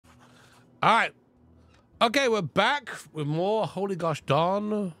All right. Okay, we're back with more Holy Gosh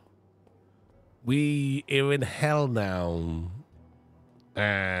Darn. We are in hell now.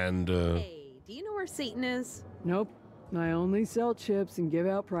 And Hey, do you know where Satan is? Nope. I only sell chips and give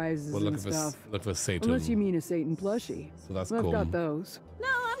out prizes and stuff. Look for Satan. Unless you mean a Satan plushie. So that's I've cool. got those. No,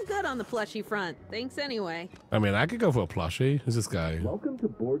 I'm good on the plushie front. Thanks anyway. I mean, I could go for a plushie. Who's this guy? Welcome to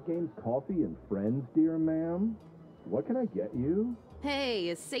Board Games, Coffee, and Friends, dear ma'am. What can I get you? Hey,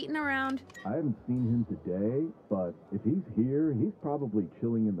 is Satan around? I haven't seen him today, but if he's here, he's probably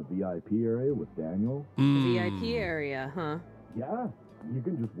chilling in the VIP area with Daniel. VIP area, huh? Yeah, you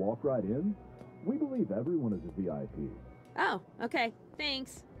can just walk right in. We believe everyone is a VIP. Oh, okay.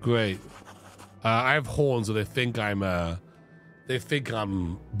 Thanks. Great. I have horns, so they think I'm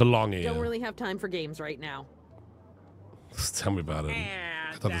belonging. Don't really have time for games right now. Tell me about it.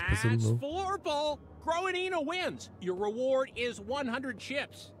 And I that's Floorball. Groenina wins. Your reward is 100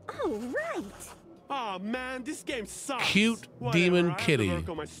 chips. Oh, right. Oh man, this game sucks. Cute Whatever, demon I have to kitty. work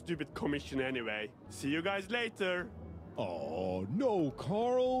on my stupid commission anyway. See you guys later. Oh, no,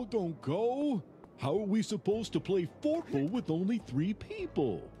 Carl, don't go. How are we supposed to play Forkle with only 3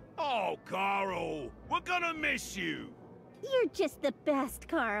 people? Oh, Carl, we're gonna miss you. You're just the best,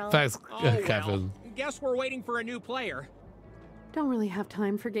 Carl. Thanks, Oh, Kevin. well, guess we're waiting for a new player. Don't really have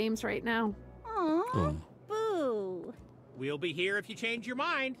time for games right now. Aw, boo. We'll be here if you change your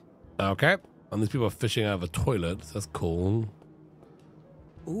mind. Okay. And these people are fishing out of a toilet. That's cool.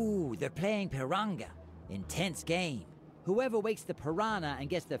 Ooh, they're playing Piranga. Intense game. Whoever wakes the piranha and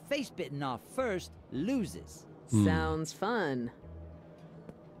gets their face bitten off first loses. Sounds fun.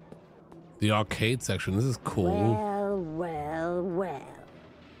 The arcade section. This is cool. Well, well, well.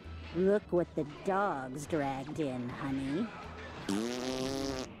 Look what the dogs dragged in, honey.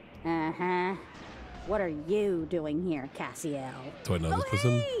 Uh-huh. What are you doing here, Cassiel? Do I know this Oh,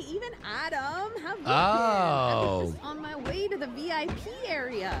 person? hey, even Adam. How you been? Oh. I was just on my way to the VIP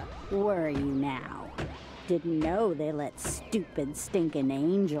area. Were you now? Didn't know they let stupid, stinking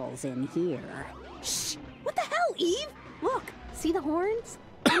angels in here. Shh! What the hell, Eve? Look, see the horns?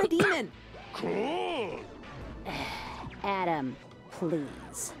 I'm a demon. Cool. Adam,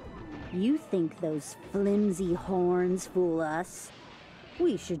 please. You think those flimsy horns fool us?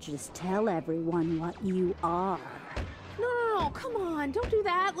 We should just tell everyone what you are. No, come on, don't do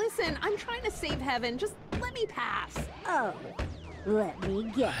that. Listen, I'm trying to save heaven. Just let me pass. Oh, let me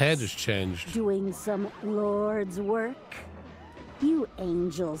guess. Hair just changed. Doing some Lord's work? You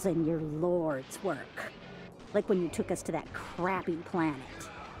angels and your Lord's work. Like when you took us to that crappy planet.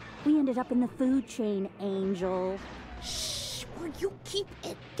 We ended up in the food chain, Angel. Shh, will you keep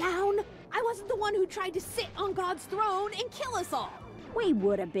it down? I wasn't the one who tried to sit on God's throne and kill us all. We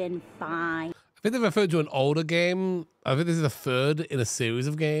would have been fine. I think they referred to an older game. I think this is the third in a series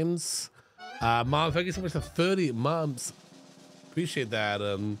of games. Mom, thank you so much for 30 months. Appreciate that.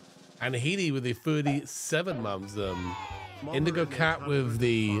 And Heidi with the 37 months. Indigo Cat with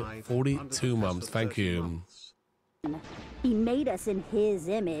the 42 months. Thank you. He made us in his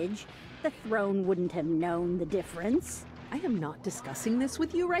image. The throne wouldn't have known the difference. I am not discussing this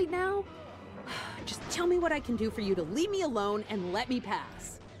with you right now. Just tell me what I can do for you to leave me alone and let me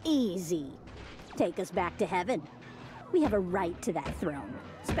pass. Easy. Take us back to heaven. We have a right to that throne,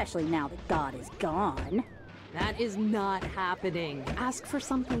 especially now that God is gone. That is not happening. Ask for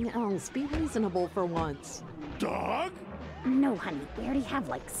something else. Be reasonable for once. Dog? No, honey, we already have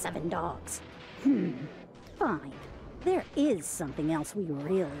like 7 dogs. Fine. There is something else we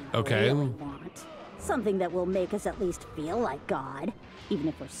really want. Something that will make us at least feel like God, even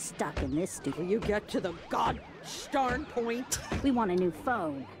if we're stuck in this stupid... Will you get to the god darn point? We want a new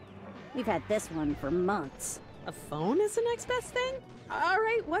phone. We've had this one for months. A phone is the next best thing? All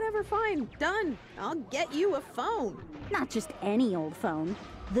right, whatever, fine. Done. I'll get you a phone. Not just any old phone.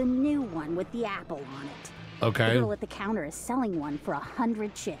 The new one with the apple on it. Okay. The girl at the counter is selling one for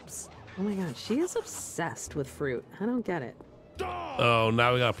 100 chips. Oh my god, she is obsessed with fruit. I don't get it. Oh,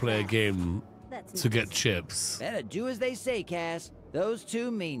 now we gotta play a game That's to get chips. Better do as they say, Cass. Those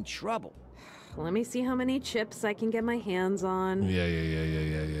two mean trouble. Let me see how many chips I can get my hands on. Yeah.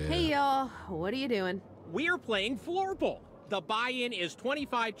 Hey, y'all. What are you doing? We're playing Floorball. The buy-in is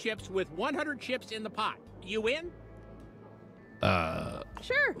 25 chips with 100 chips in the pot. You in?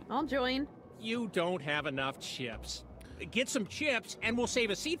 Sure, I'll join. You don't have enough chips. Get some chips and we'll save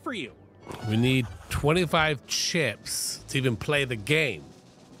a seat for you. We need 25 chips to even play the game.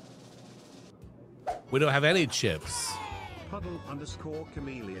 We don't have any chips.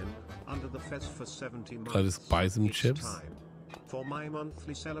 Puddle_chameleon under the fez for 70 months. Can I just buy some It's chips? time for my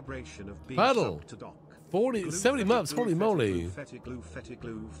monthly celebration of being Puddle. up to doc. 70 months, holy moly. Glue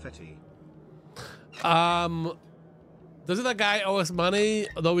fetty. Doesn't that guy owe us money?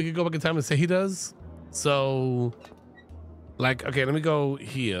 Although we could go back in time and say he does. So, like, okay, let me go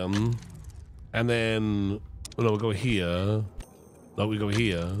here, and then no, we'll go here. No, we go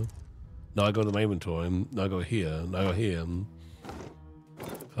here. No, I go to my inventory. No, I go here. No, I go here.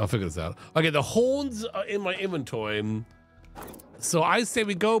 I'll figure this out. Okay, the horns are in my inventory. So I say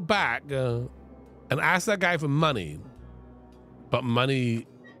we go back and ask that guy for money. But money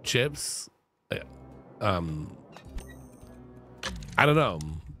chips? I don't know.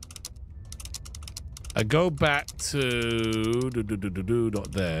 I go back to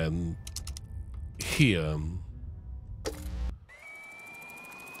not there. Here.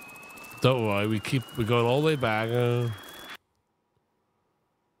 Don't worry, we're going all the way back.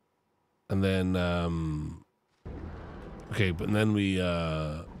 And then okay, but then we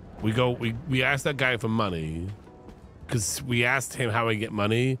asked that guy for money. Because we asked him how we get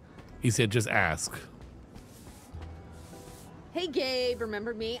money. He said just ask. Hey Gabe,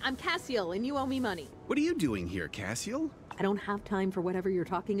 remember me? I'm Cassiel and you owe me money. What are you doing here, Cassiel? I don't have time for whatever you're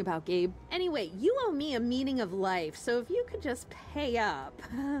talking about, Gabe. Anyway, you owe me a meaning of life, so if you could just pay up.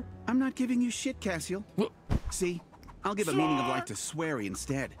 I'm not giving you shit, Cassiel. See, I'll give a meaning of life to Swery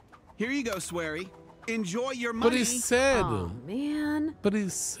instead. Here you go, Swery. Enjoy your money. But he said, oh, man. But he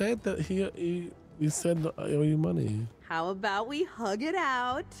said that he said I owe you money. How about we hug it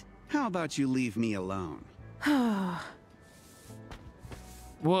out? How about you leave me alone?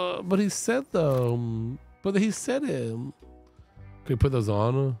 Well, but he said though. But he said it. Can we put those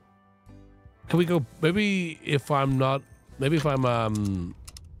on? Can we go? Maybe if I'm.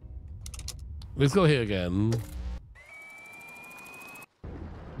 Let's go here again.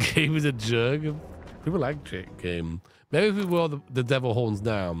 Game is a jerk. People like game. Maybe if we wore the devil horns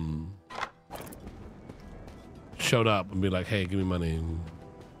down, showed up and be like, "Hey, give me money."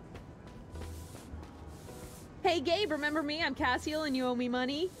 Hey Gabe, remember me? I'm Cassiel and you owe me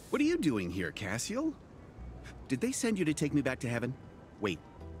money. What are you doing here, Cassiel? Did they send you to take me back to heaven? Wait,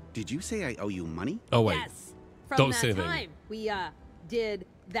 did you say I owe you money? Oh wait. Yes. From Don't that say anything. time, we did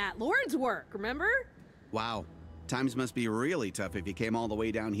that Lord's work, remember? Wow. Times must be really tough if you came all the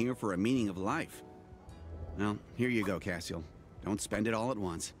way down here for a meaning of life. Well, here you go, Cassiel. Don't spend it all at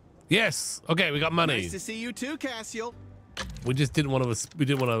once. Yes. Okay, we got money. Nice to see you too, Cassiel. We just didn't want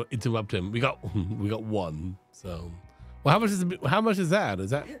to interrupt him. We got one. So, well, how much is that?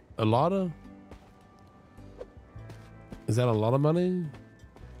 Is that a lot of? Is that a lot of money?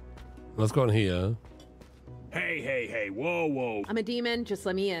 Let's go in here. Hey, whoa. I'm a demon, just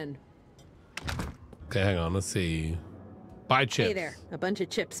let me in. Okay, hang on. Let's see. Buy chips. Hey there, a bunch of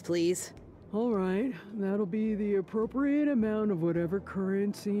chips, please. All right, that'll be the appropriate amount of whatever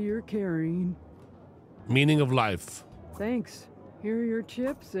currency you're carrying. Meaning of life. Thanks. Here are your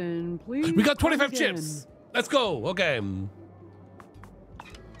chips, and please. We got 25 come again. chips. Let's go. Okay.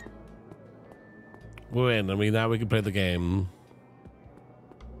 We're in. I mean, now we can play the game.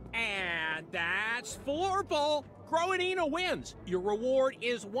 And that's Florple. Groenina wins. Your reward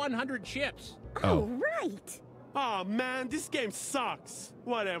is 100 chips. Oh, right. Oh man, this game sucks.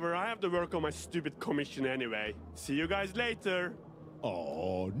 Whatever, I have to work on my stupid commission anyway. See you guys later.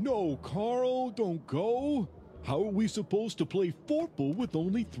 Oh, no, Carl, don't go. How are we supposed to play Forple with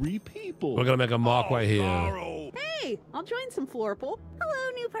only 3 people? We're gonna make a mark right here. Carl. Hey, I'll join some Florple.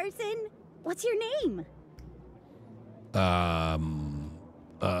 Hello, new person. What's your name?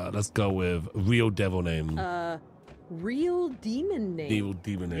 Let's go with real devil name. Real demon name. Evil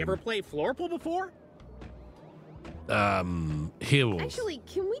demon name. You ever played Florple before? Heroes. Actually,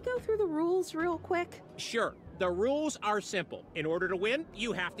 can we go through the rules real quick? Sure. The rules are simple. In order to win,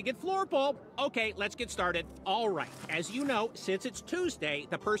 you have to get Florple. Okay, let's get started. All right. As you know, since it's Tuesday,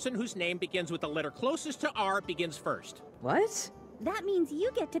 the person whose name begins with the letter closest to R begins first. What? That means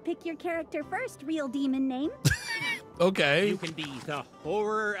you get to pick your character first, real demon name. Okay. You can be the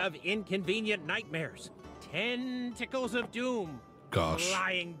horror of inconvenient nightmares, tentacles of doom, Gosh.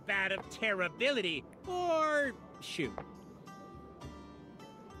 flying bat of terribility, or shoot.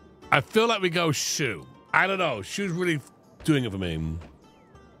 I feel like we go shoe. I don't know. Shoe's really doing it for me.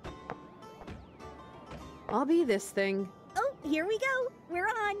 I'll be this thing. Oh, here we go. We're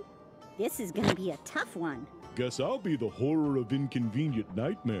on. This is gonna be a tough one. Guess I'll be the horror of inconvenient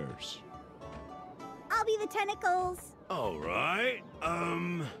nightmares. I'll be the tentacles. All right,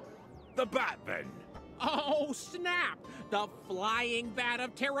 the bat then. Oh, snap! The flying bat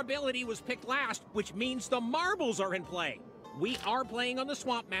of terribility was picked last, which means the marbles are in play. We are playing on the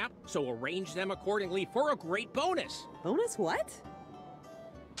swamp map, so arrange them accordingly for a great bonus. Bonus what?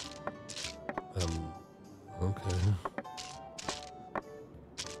 Okay.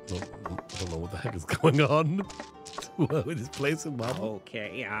 don't know what the heck is going on. We just placing marble.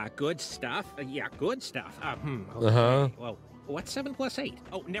 Okay, good stuff. Yeah, good stuff. Okay. Well, what's 7 plus 8?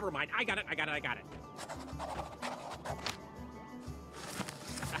 Oh, never mind. I got it.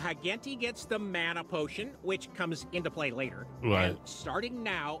 Hagenti gets the mana potion, which comes into play later. Right. And starting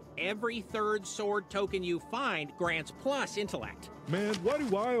now, every third sword token you find grants plus intellect. Man, why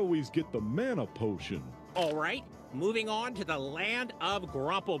do I always get the mana potion? All right, moving on to the land of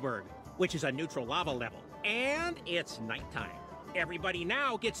Grumpelberg, which is a neutral lava level. And it's nighttime. Everybody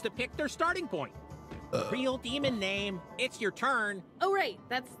now gets to pick their starting point. Real demon name, it's your turn. Oh, right.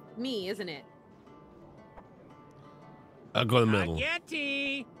 That's me, isn't it? I'll go in the middle.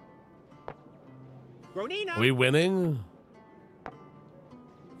 Hagenti! Gronina! Are we winning?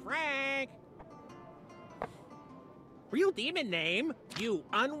 Frank! Real demon name, you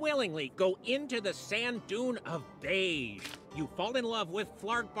unwillingly go into the sand dune of Beige. You fall in love with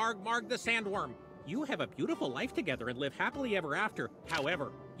Flargbargmarg the Sandworm. You have a beautiful life together and live happily ever after.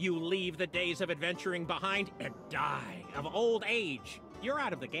 However, you leave the days of adventuring behind and die of old age. You're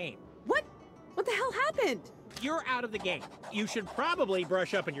out of the game. What? What the hell happened? You're out of the game. You should probably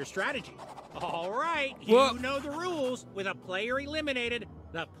brush up on your strategy. All right, What? You know the rules. With a player eliminated,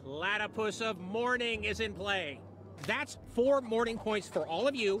 the Platypus of Mourning is in play. That's 4 mourning points for all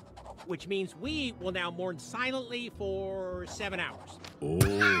of you, which means we will now mourn silently for 7 hours. Oh,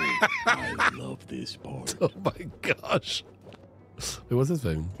 I love this part. Oh my gosh. Wait, what's this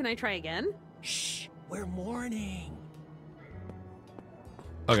thing? Can I try again? Shh, we're mourning.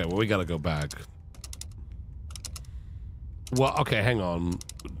 Okay, well, we gotta go back. Well, okay, hang on.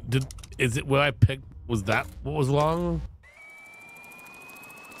 Is it where I picked? Was that what was wrong?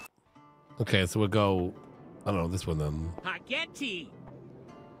 Okay, so we'll go. I don't know, this one then. Hagenti.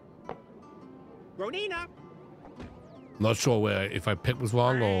 Gronina. Not sure where, if I picked was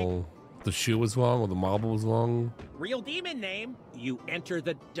wrong or the shoe was wrong or the marble was wrong. Real demon name, you enter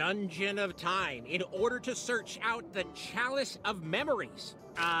the Dungeon of Time in order to search out the Chalice of Memories.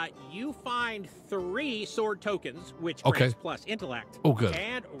 You find 3 sword tokens, which grants plus intellect. Oh, good.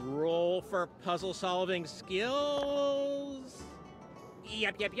 And roll for puzzle-solving skills.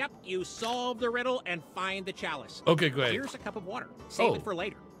 Yep. You solve the riddle and find the chalice. Okay, great. Here's a cup of water. Save it for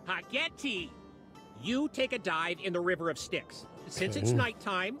later. Hagenti. You take a dive in the River of Styx. Since it's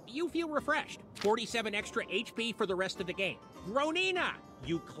nighttime, you feel refreshed. 47 extra HP for the rest of the game. Gronina,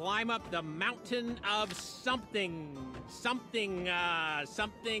 you climb up the mountain of something,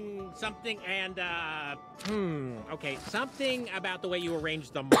 and, okay, something about the way you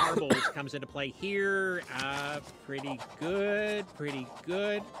arrange the marbles comes into play here. Pretty good.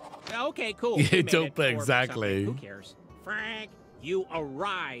 Okay, cool. You don't play exactly. Who cares? Frank, you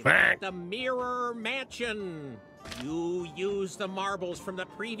arrive Frank. at the Mirror Mansion. You use the marbles from the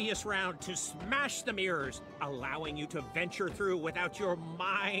previous round to smash the mirrors, allowing you to venture through without your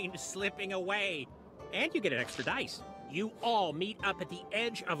mind slipping away. And you get an extra dice. You all meet up at the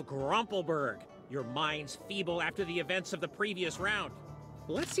edge of Grumpelberg. Your minds feeble after the events of the previous round.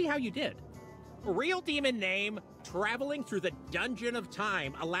 Let's see how you did. Real demon name, traveling through the Dungeon of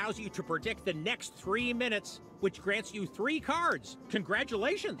Time allows you to predict the next 3 minutes, which grants you 3 cards.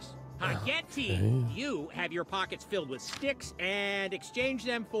 Congratulations! Hagenti, you have your pockets filled with sticks and exchange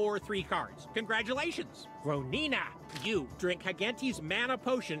them for 3 cards. Congratulations. Gronina, you drink Hagenti's mana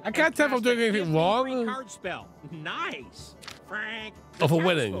potion. I can't tell if I'm doing anything wrong. Card spell. Nice. Frank. Oh, for the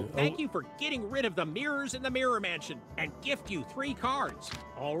winning. townsfolk thank you for getting rid of the mirrors in the Mirror Mansion and gift you 3 cards.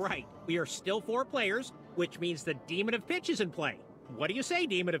 All right, we are still 4 players, which means the Demon of Pitch is in play. What do you say,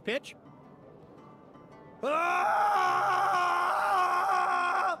 Demon of Pitch?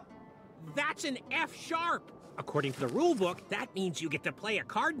 That's an F sharp. According to the rule book, that means you get to play a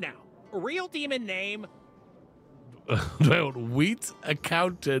card now. Real demon name. Wheat,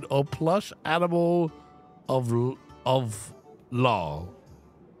 accountant, or plush animal of law.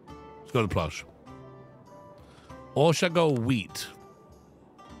 Let's go to plush. Or should I go wheat?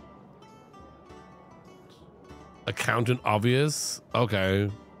 Accountant, obvious.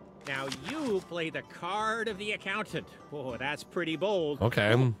 Okay. Now you play the card of the accountant. Oh, that's pretty bold.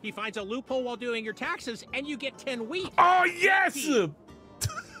 Okay. Ooh, he finds a loophole while doing your taxes, and you get 10 wheat. Oh, yes!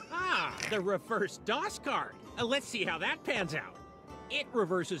 The reverse DOS card. Let's see how that pans out. It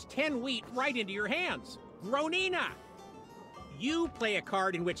reverses 10 wheat right into your hands. Gronina, you play a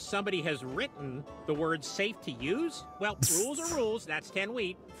card in which somebody has written the word safe to use. Well, rules are rules. That's 10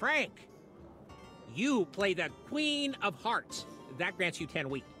 wheat. Frank, you play the Queen of Hearts. That grants you 10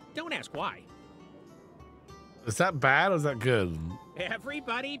 wheat. Don't ask why. Is that bad or is that good?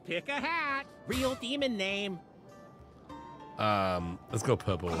 Everybody pick a hat. Real demon name. Let's go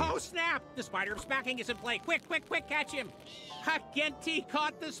purple. Oh, snap! The spider of smacking is in play. Quick, quick, quick, catch him! Genti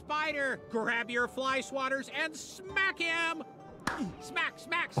caught the spider! Grab your fly swatters and smack him! Smack,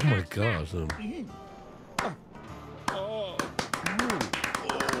 smack, Oh smack, my gosh. Oh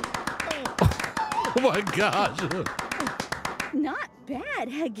my gosh. Not bad,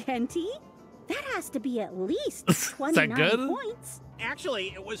 Genti. That has to be at least Is that 29 good? points.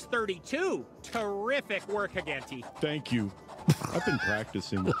 Actually, it was 32. Terrific work, Genti. Thank you. I've been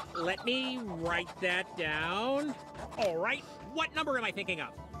practicing. Let me write that down. All right, what number am I thinking of?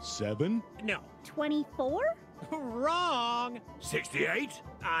 7? No. 24? Wrong. 68?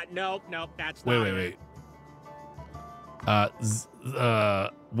 Nope, that's Wait, not wait, it. wait.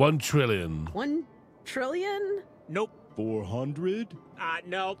 1 trillion. 1 trillion? Nope. 400?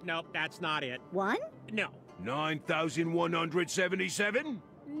 Nope, that's not it. 1? No. 9,177?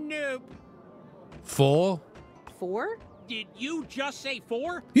 Nope. 4? 4? Did you just say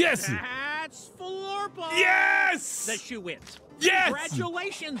 4? Yes! That's Florple! Yes! The shoe wins. Yes!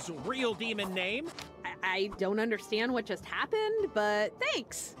 Congratulations, real demon name. I don't understand what just happened, but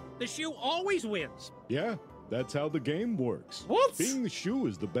thanks. The shoe always wins. Yeah, that's how the game works. What? Being the shoe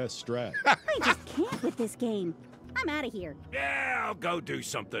is the best strat. I just can't with this game. I'm out of here. Yeah, I'll go do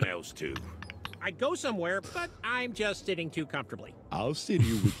something else too. I'd go somewhere, but I'm just sitting too comfortably. I'll sit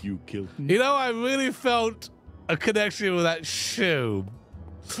here with you, Kilton. You know, I really felt a connection with that shoe.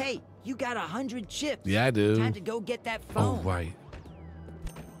 Hey, you got 100 chips. Yeah, I do. Time to go get that Oh, phone. right.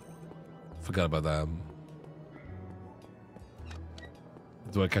 Forgot about that.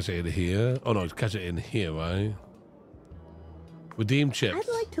 Do I catch it in here? Oh, no, catch it in here, right? Redeem chips. I'd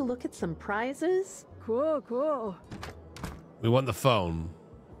like to look at some prizes. Cool, cool. We want the phone.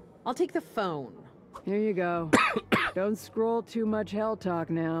 I'll take the phone. Here you go. Don't scroll too much hell talk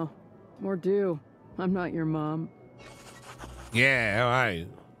now. Or do. I'm not your mom. Yeah, all right.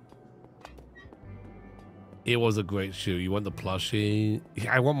 It was a great shoe. You want the plushie?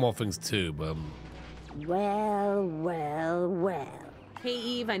 I want more things too, but... Well, well, well. Hey,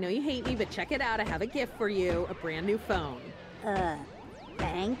 Eve, I know you hate me, but check it out. I have a gift for you. A brand new phone.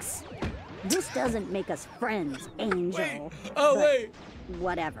 Thanks. This doesn't make us friends, Angel. Wait. Oh, but wait.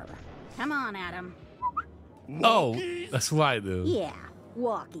 Whatever. Come on, Adam. Oh, that's right, dude. Yeah,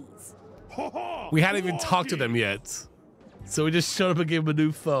 walkies. We hadn't even talked to them yet. So we just showed up and gave him a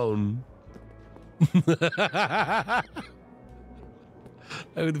new phone. I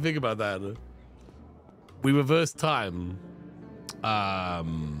didn't think about that. We reversed time. All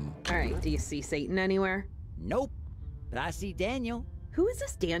right, do you see Satan anywhere? Nope. But I see Daniel. Who is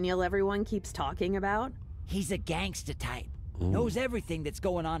this Daniel everyone keeps talking about? He's a gangster type. Ooh. Knows everything that's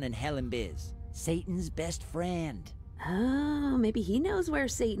going on in Hell and Biz. Satan's best friend. Oh, maybe he knows where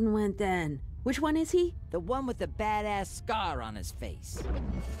Satan went then. Which one is he? The one with the badass scar on his face.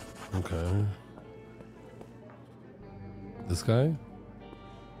 Okay. This guy?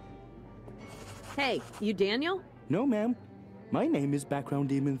 Hey, you Daniel? No, ma'am. My name is Background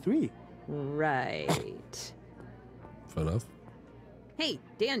Demon 3. Right. Fair enough. Hey,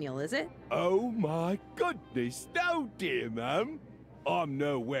 Daniel, is it? Oh my goodness, no dear ma'am. I'm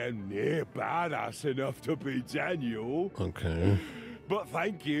nowhere near badass enough to be Daniel. Okay. But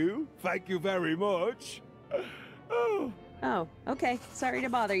thank you very much. Oh. Oh, okay. Sorry to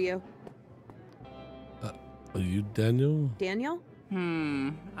bother you. Are you Daniel? Daniel?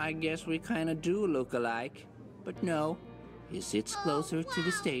 I guess we kinda do look alike. But no, he sits closer to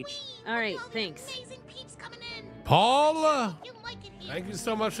the stage. All right, thanks. Paul! Thank you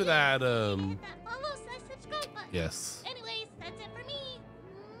so much for that. Yes. Anyways, that's it for me.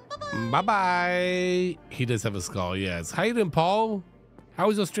 Bye-bye. He does have a skull, yes. How you doing, Paul? How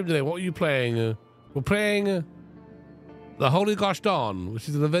was your stream today? What were you playing? We're playing The Holy Gosh Darn, which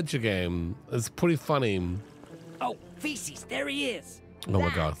is an adventure game. It's pretty funny. Oh, Feces, there he is. Oh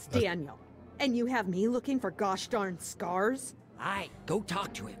my god. That's Daniel. And you have me looking for gosh darn scars? All right, go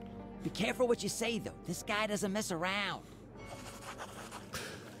talk to him. Be careful what you say, though. This guy doesn't mess around.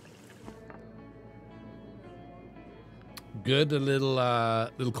 Good, a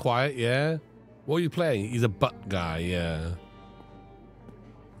little quiet, yeah. What are you playing? He's a butt guy, yeah.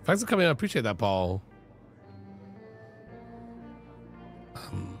 Thanks for coming. I appreciate that, Paul.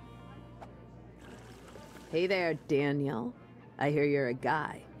 Hey there, Daniel. I hear you're a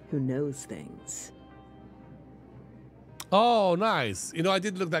guy who knows things. Oh, nice. You know, I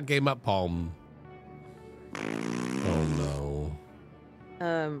did look that game up, Paul. Oh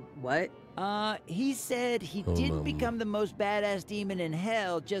no. What? He said he didn't become the most badass demon in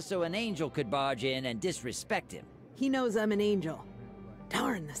hell just so an angel could barge in and disrespect him. He knows I'm an angel.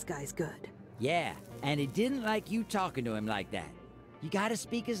 Darn, this guy's good. Yeah, and he didn't like you talking to him like that. You gotta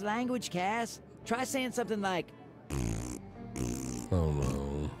speak his language, Cass. Try saying something like... Oh,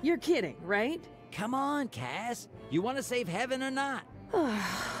 no. You're kidding, right? Come on, Cass. You want to save heaven or not? What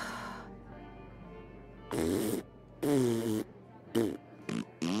did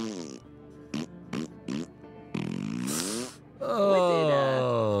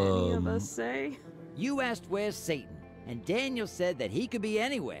any of us say? You asked where's Satan, and Daniel said that he could be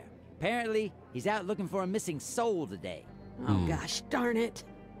anywhere. Apparently, he's out looking for a missing soul today. Oh, gosh darn it.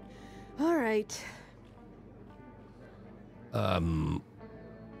 All right. How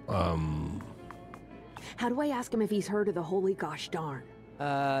do I ask him if he's heard of the holy gosh darn?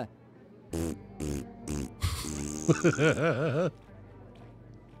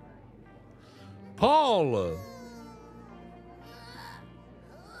 Paul!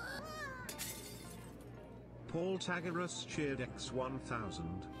 Paul Tagarus cheered X1000.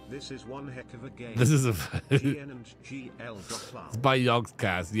 This is one heck of a game. This is a... GN and GL. It's by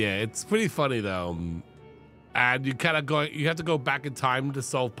yogscast. Yeah, it's pretty funny though. And you kind of go, you have to go back in time to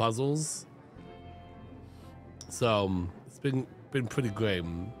solve puzzles. So it's been pretty great.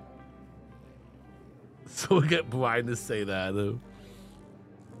 So we get Brian to say that.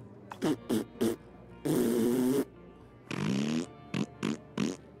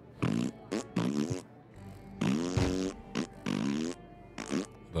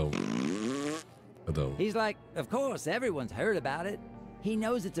 He's like, of course, everyone's heard about it. He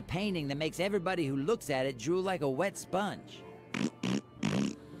knows it's a painting that makes everybody who looks at it drool like a wet sponge.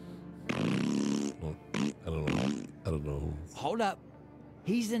 I don't know. Hold up.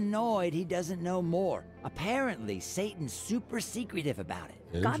 He's annoyed he doesn't know more. Apparently, Satan's super secretive about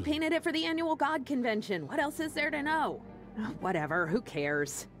it. God painted it for the annual God convention. What else is there to know? Whatever, who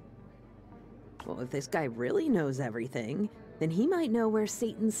cares? Well, if this guy really knows everything, then he might know where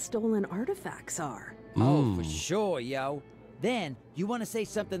Satan's stolen artifacts are. Oh, for sure, yo. Then, you want to say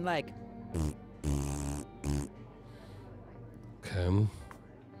something like... Okay.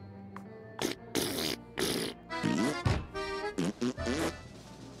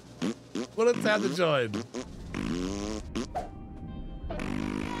 Well, it's time to join.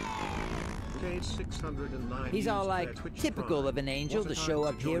 He's all like, typical of an angel to show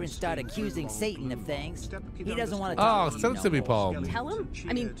up here and start accusing Satan of things. He doesn't want to talk to you send it to me, Paul. Tell him?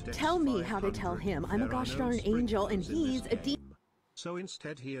 I mean, tell me how to tell him. I'm a gosh darn angel and he's a demon. So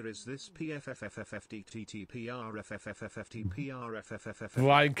instead here is this PFFFFDTTPRFFFFTPRFFFF.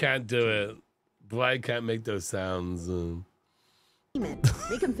 Brian can't do it. Brian can't make those sounds.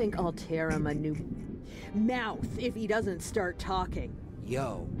 Make him think I'll tear him a new mouth if he doesn't start talking.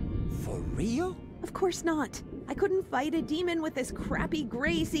 Yo, for real? Of course not. I couldn't fight a demon with this crappy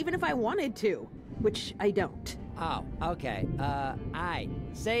grace even if I wanted to, which I don't. Oh, okay. I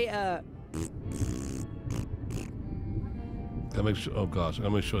say, Gotta make sure. Oh gosh, I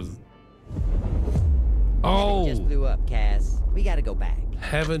gotta make sure. Oh! Heaven just blew up, Cass. We gotta go back.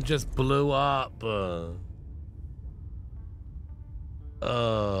 Heaven just blew up.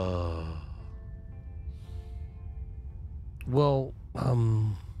 Well,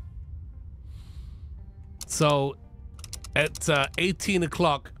 so at 18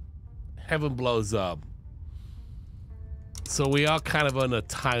 o'clock, heaven blows up. So we are kind of on a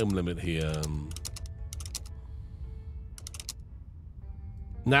time limit here.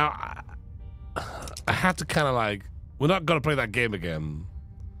 Now, I have to kind of like, we're not going to play that game again.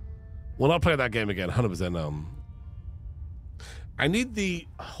 We're not playing that game again, 100% no. I need the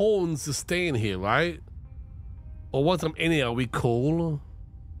horns to stay in here, right? Or once I'm in here, are we cool?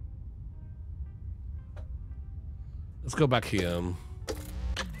 Let's go back here.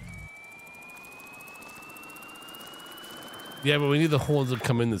 Yeah, but we need the horns to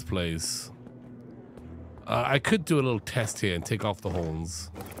come in this place. I could do a little test here and take off the horns.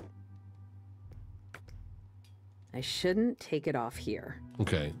 I shouldn't take it off here.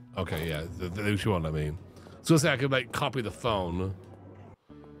 Okay, okay, yeah, that's what you want, I mean. So let's say I could like copy the phone.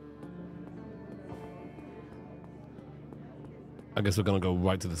 I guess we're gonna go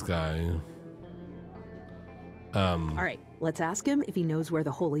right to this guy. All right, let's ask him if he knows where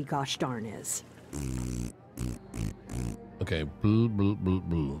the holy gosh darn is. Okay, blue, blue, blue,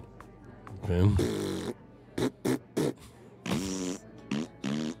 blue. Okay.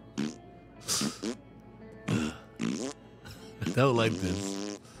 I don't like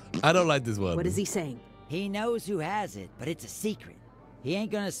this. I don't like this one. What is he saying? He knows who has it, but it's a secret. He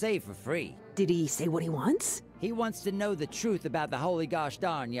ain't gonna say for free. Did he say what he wants? He wants to know the truth about the holy gosh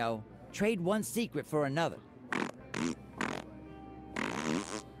darn, yo. Trade one secret for another.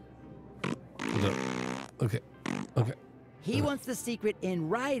 No. Okay. Okay. He wants the secret in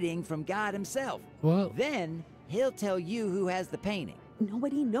writing from God himself. What? Then he'll tell you who has the painting.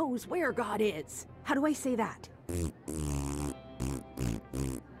 Nobody knows where God is. How do I say that?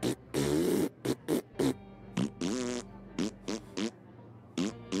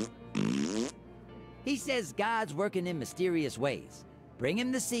 He says God's working in mysterious ways. Bring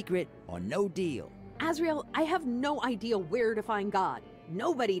him the secret or no deal. Azrael, I have no idea where to find God.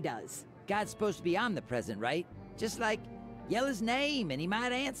 Nobody does. God's supposed to be omnipresent, right? Just like, yell his name and he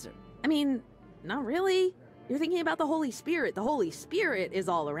might answer. I mean, not really. You're thinking about the Holy Spirit. The Holy Spirit is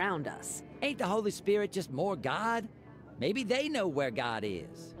all around us. Ain't the Holy Spirit just more God? Maybe they know where God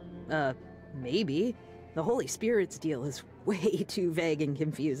is. Maybe. The Holy Spirit's deal is way too vague and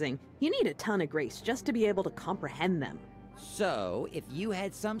confusing. You need a ton of grace just to be able to comprehend them. So, if you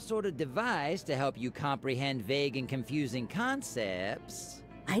had some sort of device to help you comprehend vague and confusing concepts...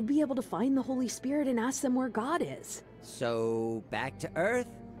 I'd be able to find the Holy Spirit and ask them where God is. So, back to Earth?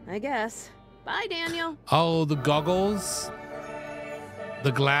 I guess. Bye, Daniel. Oh, the goggles?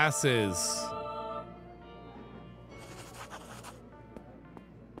 The glasses.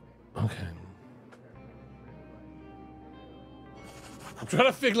 Okay. I'm trying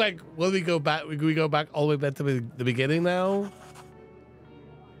to think, like, will we go back? We go back all the way back to the beginning now?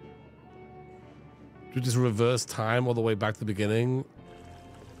 Do we just reverse time all the way back to the beginning?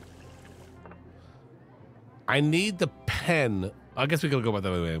 I need the pen. I guess we could go back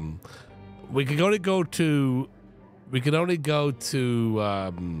that way. We can only go to. We can only go to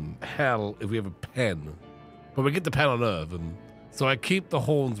hell if we have a pen, but we get the pen on Earth, and so I keep the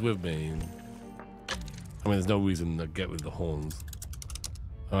horns with me. I mean, there's no reason to get rid of the horns.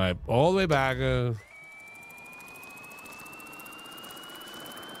 All right, all the way back.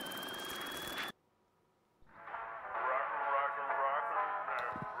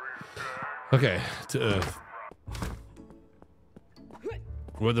 Okay, to Earth.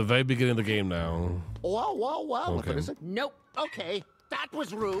 We're at the very beginning of the game now. Whoa. Okay. Nope. Okay, that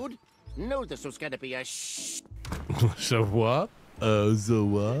was rude. Knew this was gonna be a shh. So what? So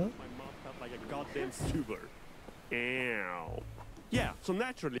what? My mom felt like a goddamn sewer. Ow. Yeah, so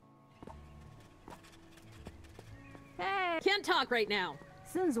naturally. Hey! Can't talk right now.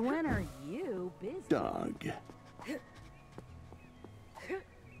 Since when are you busy? Doug.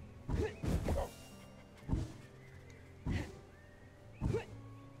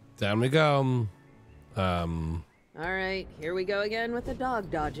 Down we go. All right, here we go again with the dog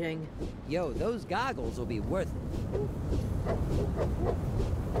dodging. Yo, those goggles will be worth it.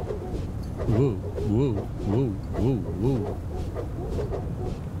 Woo, woo, woo, woo, woo.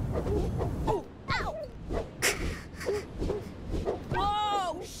 Oh, ow!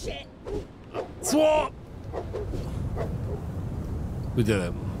 Oh, shit! Swap! We did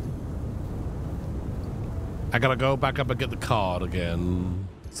it. I gotta go back up and get the card again.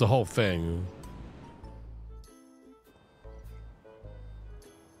 It's the whole thing.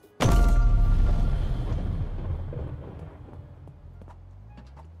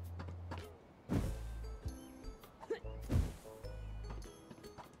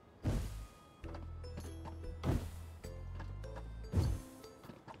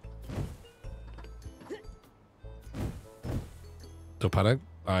 Don't panic.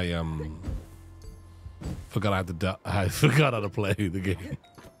 I forgot I forgot how to play the game.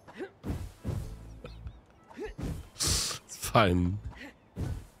 It's fine.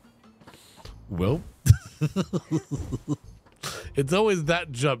 Well, it's always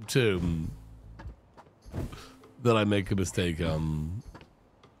that jump too that I make a mistake.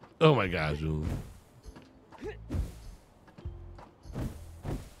 Oh my gosh.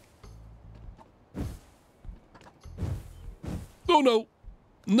 Oh no!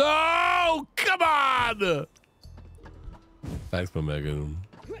 No! Come on! Thanks, my Megan.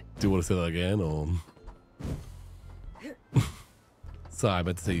 Do you want to say that again, or? Sorry, I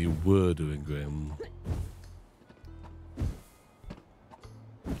meant to say you were doing great.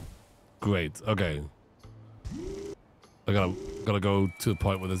 Great. Okay. I gotta go to the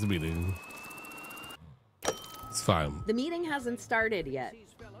point where there's a meeting. It's fine. The meeting hasn't started yet.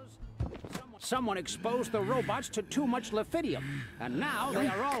 Someone exposed the robots to too much lithium, and now they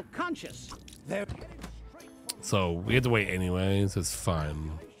are all conscious. So we had to wait anyway, so it's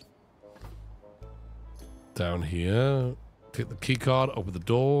fine. Down here, take the key card, open the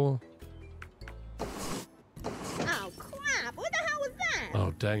door. Oh, crap. What the hell was that?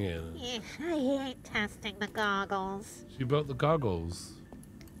 Oh, dang it. Yeah, I hate testing the goggles. She broke the goggles.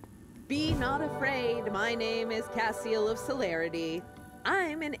 Be not afraid. My name is Cassiel of Celerity.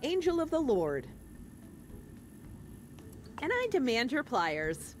 I'm an angel of the Lord. And I demand your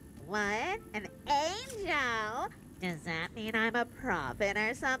pliers. What? An angel? Does that mean I'm a prophet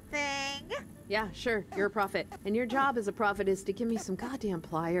or something? Yeah, sure, you're a prophet. And your job as a prophet is to give me some goddamn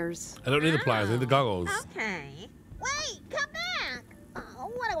pliers. I don't need the pliers, I need the goggles. Okay. Wait, come back!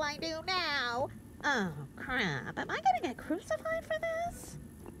 Oh, what do I do now? Oh, crap. Am I gonna get crucified for this?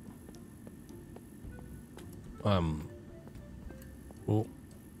 Oh.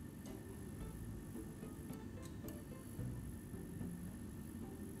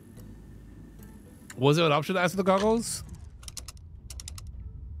 Was there an option to ask for the goggles?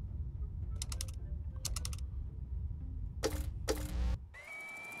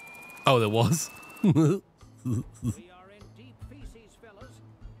 Oh, there was.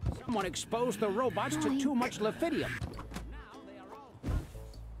 Someone exposed the robots to too much Lefidium.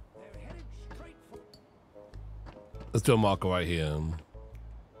 Let's do a marker right here.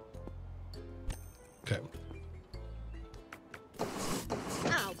 Okay.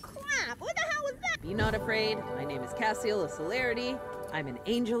 Oh, crap! What the hell was that? Be not afraid. My name is Cassiel of Celerity. I'm an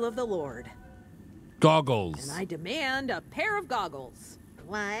angel of the Lord. Goggles. And I demand a pair of goggles.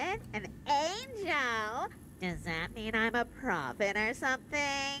 What? An angel? Does that mean I'm a prophet or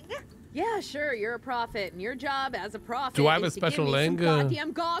something? Yeah, sure, you're a prophet, and your job as a prophet Do I have is a special to give me some link?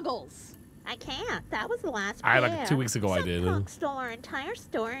 goddamn goggles. I can't. That was the last I pair. like 2 weeks ago I did. Punk stole our entire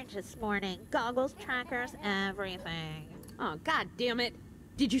storage this morning. Goggles, trackers, everything. Oh, god damn it.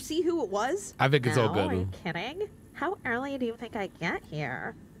 Did you see who it was? I think it's all Are you good. kidding? How early do you think I get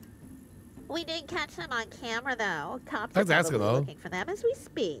here? We did catch them on camera, though. Cops are Thanks for asking, probably though. looking for them as we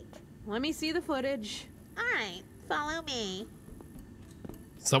speak. Let me see the footage. All right, follow me.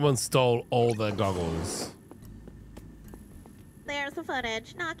 Someone stole all their goggles. There's the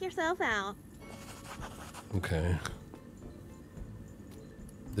footage. Knock yourself out. Okay.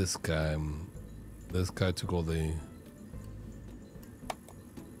 This guy took all the...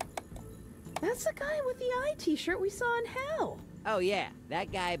 That's the guy with the eye t-shirt we saw in hell. Oh yeah,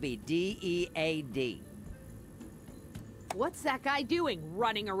 that guy be D-E-A-D. What's that guy doing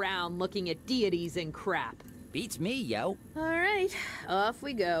running around looking at deities and crap? Beats me, yo. All right, off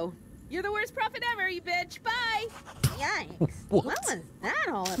we go. You're the worst prophet ever, you bitch. Bye. Yikes. What was that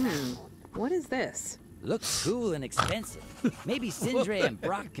all about? What is this? Looks cool and expensive. Maybe Sindre and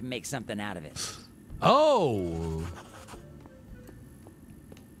Brock can make something out of it. Oh!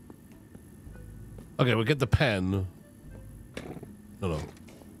 Okay, we'll get the pen. No.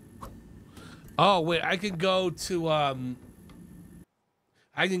 Oh, wait, I can go to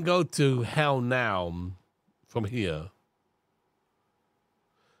hell now from here.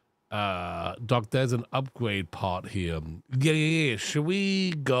 Doc, there's an upgrade part here. Yeah. Should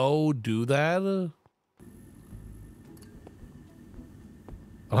we go do that?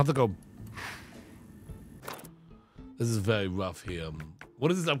 I'll have to go. This is very rough here. What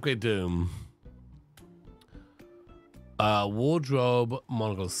does this upgrade do? Wardrobe,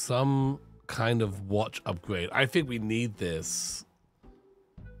 monocle, some kind of watch upgrade. I think we need this.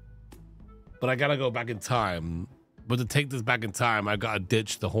 But I gotta go back in time. But to take this back in time, I gotta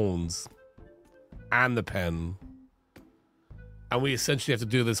ditch the horns and the pen. And we essentially have to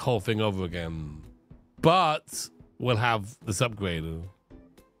do this whole thing over again. But we'll have this upgrade.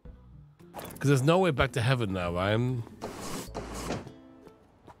 Because there's no way back to heaven now, right?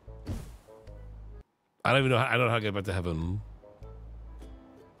 I don't know how to get back to heaven.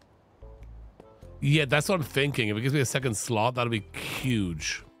 Yeah, that's what I'm thinking. If it gives me a second slot, that'll be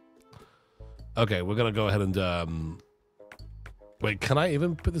huge. Okay, we're gonna go ahead and wait, can I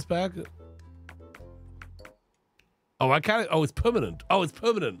even put this back? Oh, I can't. Oh, it's permanent. Oh, it's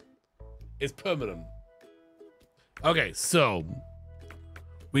permanent. It's permanent. Okay, so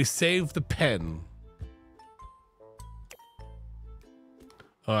we save the pen.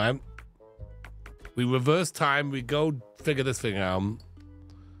 All right. We reverse time. We go figure this thing out.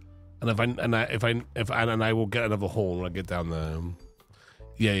 And I will get another horn when I get down there.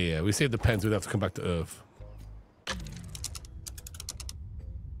 Yeah. We save the pens. We'd have to come back to Earth.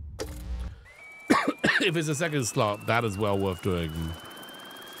 If it's a second slot, that is well worth doing.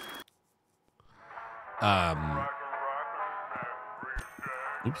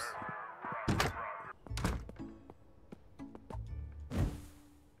 Oops.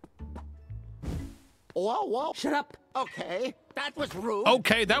 Whoa. Shut up. Okay, that was rude.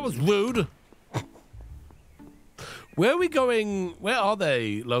 Okay, that was rude. Where are we going? Where are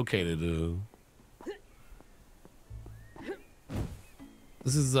they located?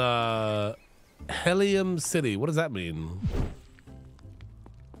 This is Helium City. What does that mean?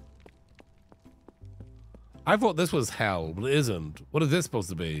 I thought this was hell, but it isn't. What is this supposed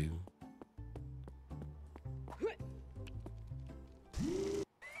to be?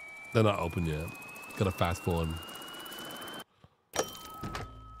 They're not open yet. Gotta fast forward.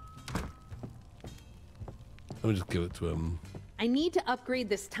 Let me just give it to him. I need to upgrade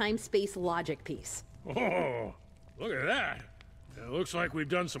this time-space logic piece. Oh, look at that. It looks like we've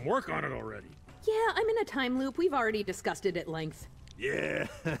done some work on it already. Yeah, I'm in a time loop. We've already discussed it at length. Yeah,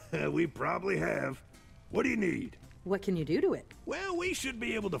 we probably have. What do you need? What can you do to it? Well, we should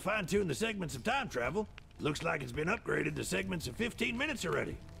be able to fine-tune the segments of time travel. Looks like it's been upgraded to segments of 15 minutes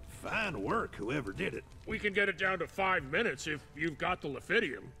already. Fine work, whoever did it. We can get it down to 5 minutes if you've got the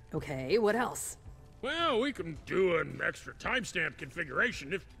Lefidium. Okay, what else? Well, we can do an extra timestamp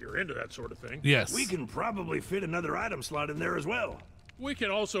configuration if you're into that sort of thing. Yes. We can probably fit another item slot in there as well. We can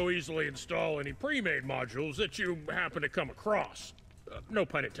also easily install any pre-made modules that you happen to come across. No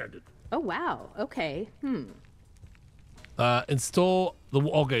pun intended. Oh, wow. Okay. Install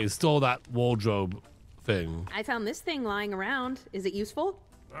that wardrobe thing. I found this thing lying around. Is it useful?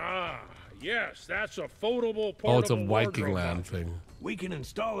 Ah, yes. That's a foldable portable Oh, it's a Viking wardrobe land module. thing. We can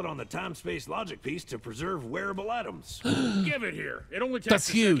install it on the time-space logic piece to preserve wearable items. Give it here. It only takes That's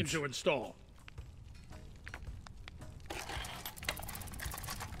a huge. second to install.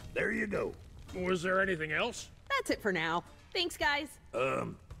 There you go. Was there anything else? That's it for now. Thanks, guys.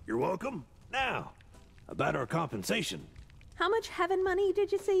 You're welcome. Now, about our compensation. How much heaven money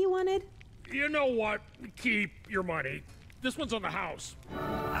did you say you wanted? You know what? Keep your money. This one's on the house.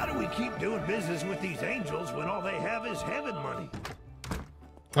 How do we keep doing business with these angels when all they have is heaven money?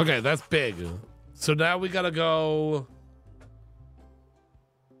 Okay, that's big. So now we gotta go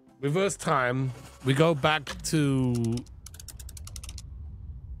reverse time. We go back to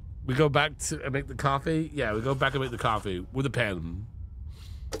make the coffee. Yeah, we go back and make the coffee with a pen.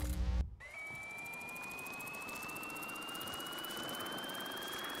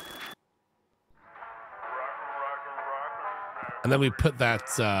 And then we put that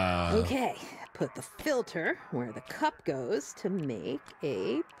Okay, put the filter where the cup goes to make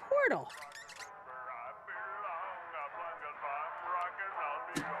a portal.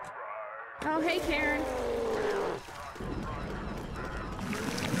 Oh, hey, Karen.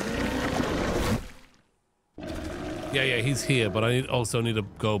 Yeah, he's here, but I also need to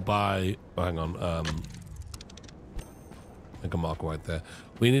go by. Oh, hang on. Make a mark right there.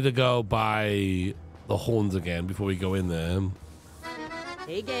 We need to go by the horns again before we go in there.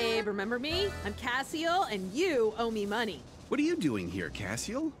 Hey, Gabe, remember me? I'm Cassiel, and you owe me money. What are you doing here,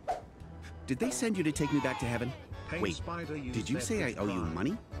 Cassiel? Did they send you to take me back to heaven? Wait, did you say I owe you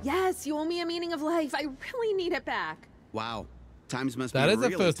money? Yes, you owe me a meaning of life. I really need it back. Wow, times must That be is a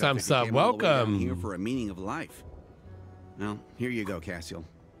really first-time tough if you sub. came all the way down Welcome. here for a meaning of life. Well, here you go, Cassiel.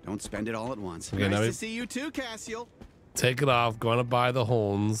 Don't spend it all at once. Okay, now nice we- to see you too, Cassiel. Take it off. Going to buy the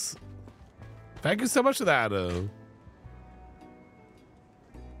horns. Thank you so much for that.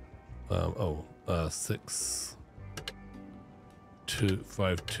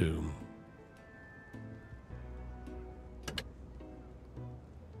 6252.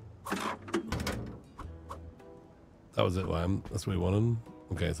 That was it, Lime. That's what we wanted.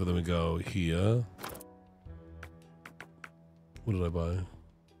 Okay, so then we go here. What did I buy?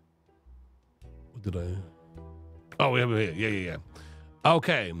 What did I? Oh, we have it here. Yeah.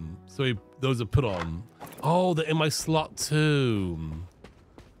 Okay, so those are put on. Oh, they're in my slot too.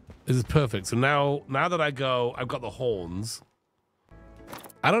 This is perfect. So now that I go, I've got the horns.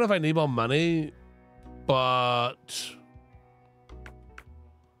 I don't know if I need more money, but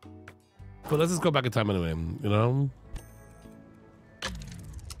let's just go back in time anyway, you know?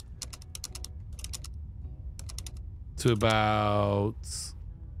 To about...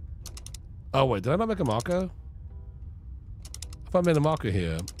 Oh, wait, did I not make a marker? If I made a marker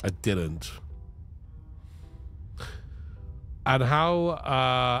here, I didn't. And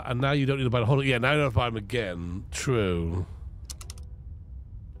how, and now you don't need to buy the whole, yeah, now you don't have to buy them again. True.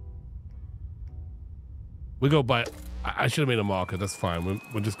 We go by, I should have made a marker, that's fine.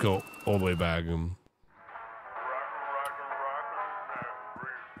 We'll just go all the way back.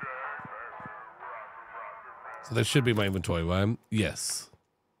 So that should be my inventory, right? Yes.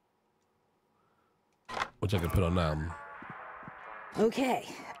 Which I can put on now. Okay,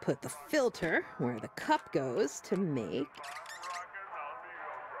 put the filter where the cup goes to make...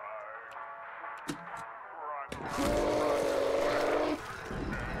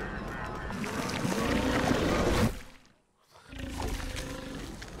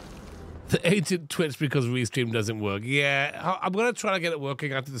 The ancient Twitch because Restream doesn't work. Yeah, I'm going to try to get it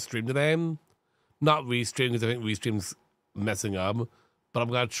working after the stream today. Not Restream because I think Restream's messing up. But I'm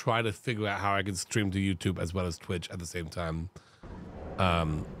going to try to figure out how I can stream to YouTube as well as Twitch at the same time.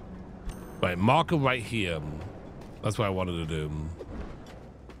 Right, marker right here. That's what I wanted to do.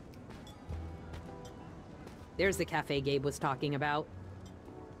 There's the cafe Gabe was talking about.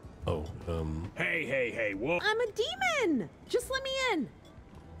 Oh, Hey, what? I'm a demon! Just let me in!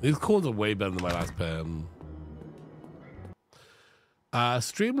 These calls are way better than my last pen.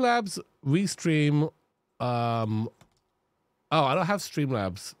 Streamlabs, restream. Oh, I don't have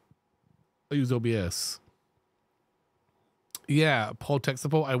Streamlabs. I use OBS. Yeah, Paul tech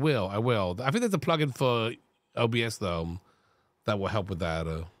support. I will. I think there's a plugin for OBS though that will help with that.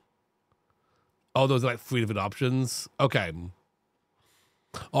 Oh, those are like 3 different options. Okay.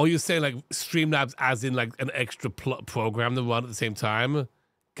 Oh, you're saying like Streamlabs as in like an extra program to run at the same time?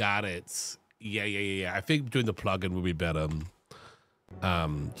 Got it. Yeah. I think doing the plugin would be better.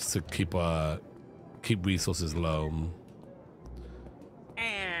 Just to keep resources low.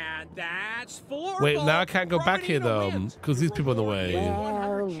 And that's 4. Wait, now I can't go back here though, because these people are in the way.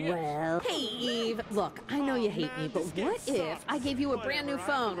 Well. Hey, Eve. Look, I know you hate me, but what if I gave you a brand new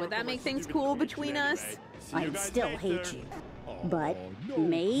phone? Would that make things cool between us? I'd still hate you. But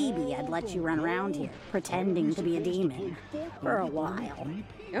maybe I'd let you run around here, pretending to be a demon. For a while.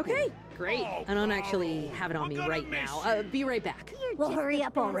 Okay, great. I don't actually have it on me right now. Be right back. Well, hurry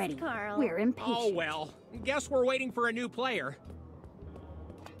up already. We're impatient. Oh, well. Guess we're waiting for a new player.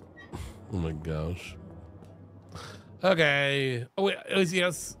 Oh my gosh. Okay. Oh wait, is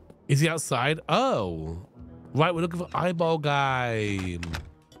he outside? Oh. Right, we're looking for eyeball guy.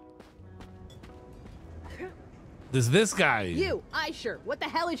 This guy. You, Aisher, what the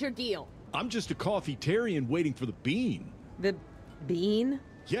hell is your deal? I'm just a coffeetarian waiting for the bean. The bean?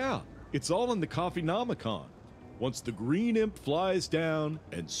 Yeah, it's all in the Coffee-nomicon. Once the green imp flies down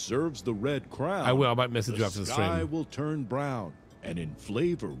and serves the red crown, I might message you after the stream. The sky will turn brown, and in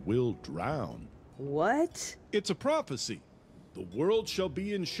flavor will drown. What? It's a prophecy. The world shall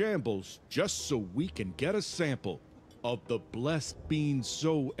be in shambles, just so we can get a sample of the blessed bean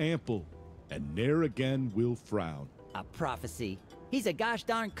so ample, and ne'er again will frown. A prophecy? He's a gosh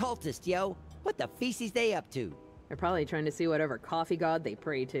darn cultist, yo. What the feces they up to? They're probably trying to see whatever coffee god they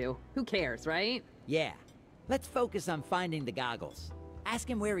pray to. Who cares, right? Yeah. Let's focus on finding the goggles. Ask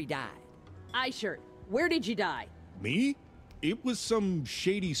him where he died. Aisher, where did you die? Me? It was some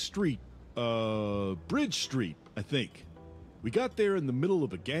shady street. Bridge Street, I think. We got there in the middle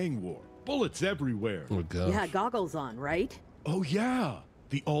of a gang war. Bullets everywhere. Oh, gosh. You had goggles on, right? Oh, yeah.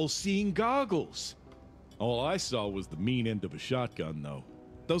 The all-seeing goggles. All I saw was the mean end of a shotgun, though.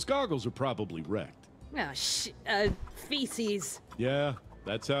 Those goggles are probably wrecked. Ah, feces. Yeah,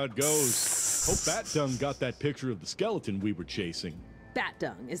 that's how it goes. Hope Bat Dung got that picture of the skeleton we were chasing. Bat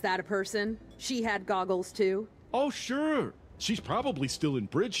Dung, is that a person? She had goggles, too? Oh, sure. She's probably still in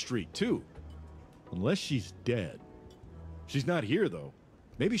Bridge Street, too. Unless she's dead. She's not here, though.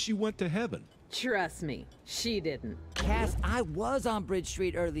 Maybe she went to heaven. Trust me, she didn't. Cass, I was on Bridge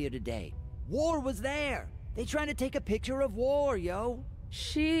Street earlier today. War was there. They trying to take a picture of war, yo.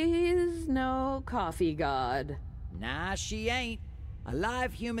 She's no coffee god. Nah, she ain't.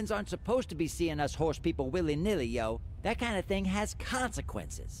 Alive humans aren't supposed to be seeing us horse people willy-nilly, yo. That kind of thing has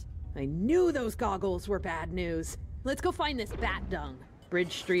consequences. I knew those goggles were bad news. Let's go find this Bat Dung.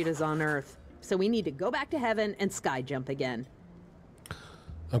 Bridge Street is on Earth, so we need to go back to heaven and sky jump again.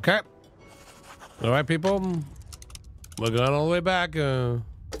 Okay. All right, people. We're going all the way back. We're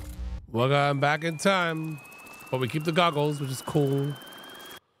going back in time. But we keep the goggles, which is cool.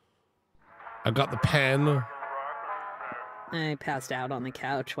 I got the pen. I passed out on the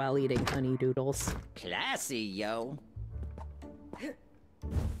couch while eating honey doodles. Classy, yo.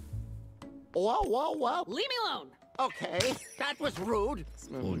 Whoa. Leave me alone. Okay, that was rude.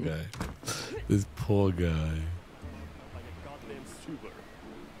 Poor guy. This poor guy. Like a goddamn sewer.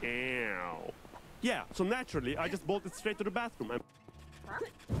 Ow. Yeah, so naturally, I just bolted straight to the bathroom and...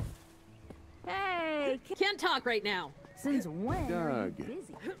 Hey, can't talk right now. Since when are you Doug.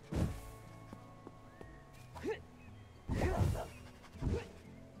 busy?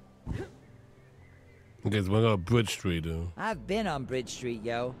 Okay, so we're going to Bridge Street. I've been on Bridge Street,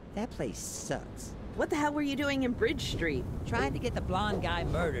 yo. That place sucks. What the hell were you doing in Bridge Street? Trying to get the blonde guy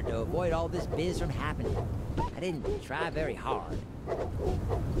murdered to avoid all this biz from happening. I didn't try very hard.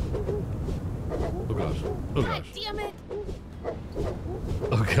 Oh gosh. Oh gosh. Damn it!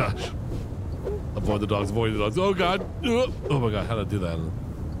 Oh gosh. Avoid the dogs, avoid the dogs. Oh god. Oh my god, how did I do that?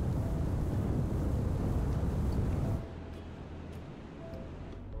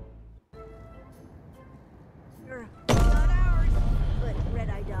 But Red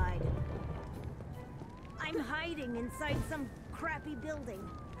Eye died. I'm hiding inside some crappy building.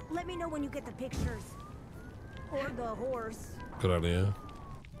 Let me know when you get the pictures. Or the horse. Good idea.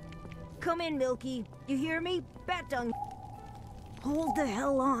 Come in, Milky. You hear me? Bat Dung. Hold the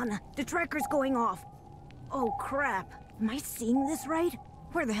hell on. The tracker's going off. Oh, crap. Am I seeing this right?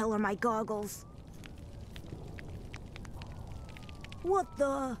 Where the hell are my goggles? What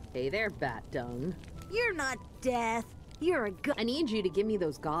the? Hey there, Bat Dung. You're not Death. You're a I need you to give me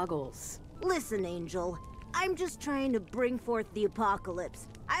those goggles. Listen, Angel. I'm just trying to bring forth the apocalypse.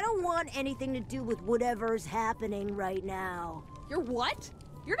 I don't want anything to do with whatever's happening right now. You're what?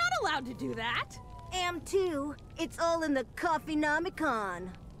 You're not allowed to do that. Am too. It's all in the Coffee-nomicon.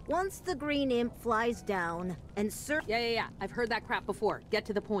 Once the green imp flies down and Yeah. I've heard that crap before. Get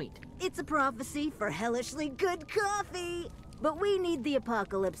to the point. It's a prophecy for hellishly good coffee. But we need the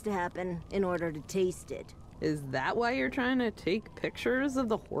apocalypse to happen in order to taste it. Is that why you're trying to take pictures of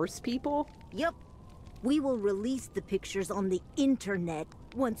the horse people? Yep. We will release the pictures on the internet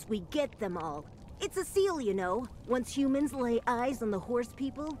once we get them all. It's a seal, you know. Once humans lay eyes on the horse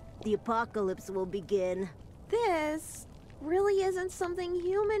people, the apocalypse will begin. This really isn't something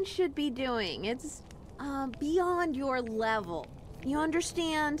humans should be doing. It's beyond your level. You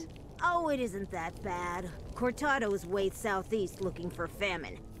understand? Oh, it isn't that bad. Cortado's way southeast looking for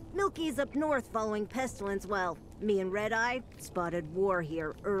famine. Milky's up north following pestilence, while me and Red Eye spotted war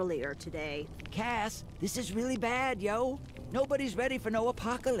here earlier today. Cass, this is really bad, yo. Nobody's ready for no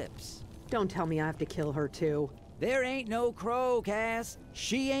apocalypse. Don't tell me I have to kill her too. There ain't no crow, Cass.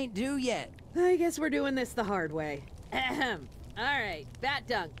 She ain't due yet. I guess we're doing this the hard way. Ahem. All right, Bat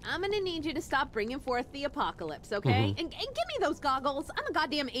Dung, I'm gonna need you to stop bringing forth the apocalypse, okay? And give me those goggles. I'm a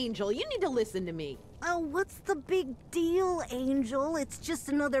goddamn angel. You need to listen to me. Oh, what's the big deal, Angel? It's just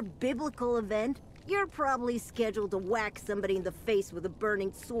another biblical event. You're probably scheduled to whack somebody in the face with a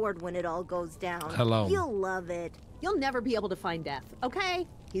burning sword when it all goes down. Hello. You'll love it. You'll never be able to find Death, okay?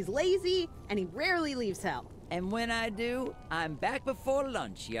 He's lazy, and he rarely leaves hell. And when I do, I'm back before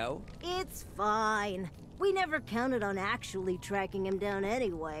lunch, yo. It's fine. We never counted on actually tracking him down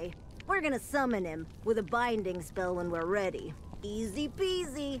anyway. We're gonna summon him with a binding spell when we're ready. Easy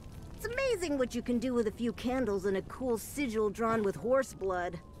peasy. It's amazing what you can do with a few candles and a cool sigil drawn with horse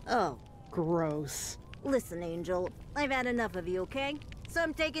blood. Oh, gross. Listen, Angel, I've had enough of you, okay? So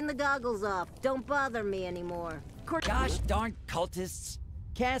I'm taking the goggles off. Don't bother me anymore. Gosh darn cultists.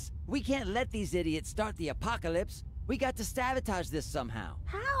 Cass, we can't let these idiots start the apocalypse. We got to sabotage this somehow.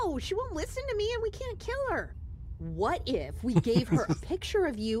 How? She won't listen to me and we can't kill her. What if we gave her a picture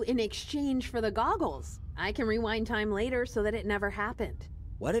of you in exchange for the goggles? I can rewind time later so that it never happened.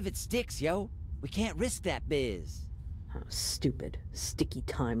 What if it sticks, yo? We can't risk that biz. Oh, stupid, sticky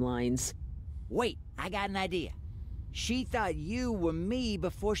timelines. Wait, I got an idea. She thought you were me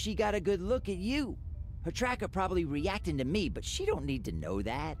before she got a good look at you. Her tracker probably reacting to me, but she don't need to know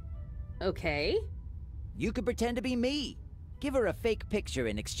that. Okay. You could pretend to be me. Give her a fake picture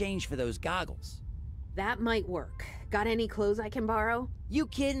in exchange for those goggles. That might work. Got any clothes I can borrow? You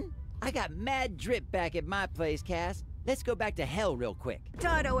kidding? I got mad drip back at my place, Cass. Let's go back to hell real quick.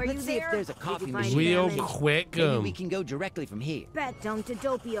 Toto, are you there? Let's see if there's a coffee machine. Real quick. Maybe we can go directly from here. Bat Dung to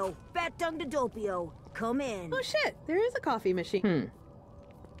Doppio. Bat Dung to Doppio. Come in. Oh shit, there is a coffee machine.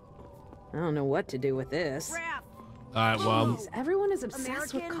 I don't know what to do with this. Alright, well. Everyone is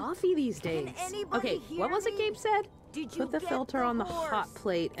obsessed with coffee these days. Okay, what was it Gabe said? Put the filter on the hot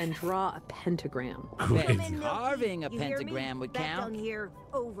plate and draw a pentagram. Carving a pentagram would count. Here,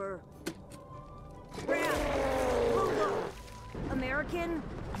 over. American.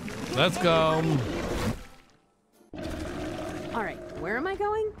 Let's go. All right, where am I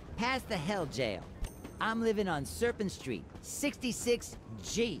going? Past the hell jail. I'm living on Serpent Street,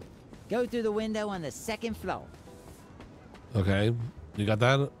 66G. Go through the window on the second floor. Okay, you got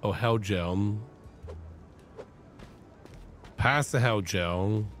that? Oh, hell gel. Past the hell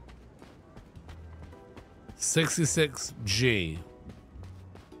gel. 66G.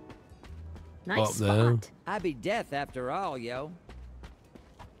 Nice up there. spot. I'd be death after all, yo.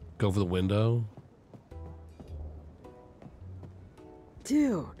 Go for the window.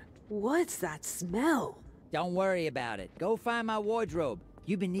 Dude, what's that smell? Don't worry about it. Go find my wardrobe.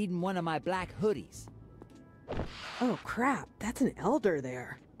 You've been needing one of my black hoodies. Oh crap, that's an elder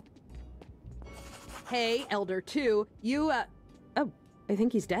there. Hey, Elder 2, you, oh, I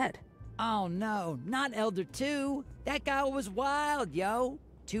think he's dead. Oh no, not Elder 2. That guy was wild, yo.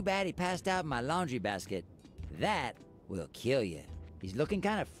 Too bad he passed out in my laundry basket. That will kill you. He's looking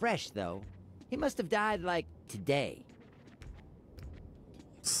kind of fresh, though. He must have died, like, today.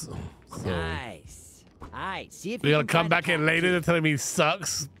 Nice. Alright, see if We gotta come back in later to tell him he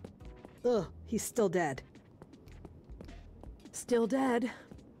sucks. Ugh, he's still dead. Still dead.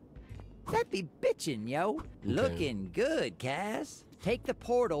 That be bitchin', yo. Okay. Looking good, Cass. Take the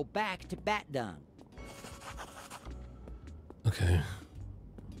portal back to Bat Dung. Okay.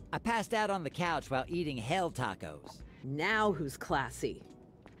 I passed out on the couch while eating hell tacos. Now who's classy?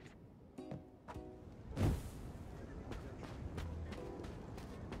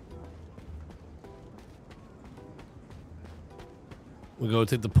 We go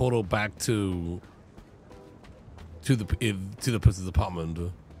take the portal back to the person's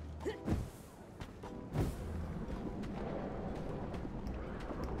apartment.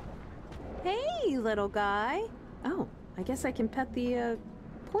 Hey, little guy. Oh, I guess I can pet the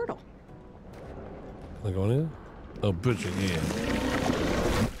portal. Can I go in here? Oh, bridging, yeah.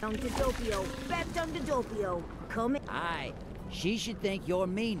 Down to Doppio. Back down to Doppio. Come in. Aye, she should think you're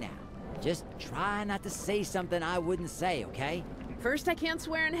me now. Just try not to say something I wouldn't say, okay? First I can't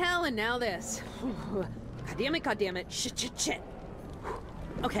swear in hell, and now this. God damn it. Shit.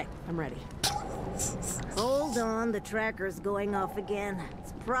 Okay, I'm ready. Hold on, the tracker's going off again.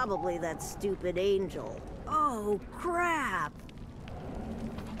 It's probably that stupid angel. Oh, crap.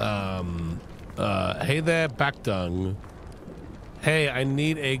 Hey there, Backdung. Hey, I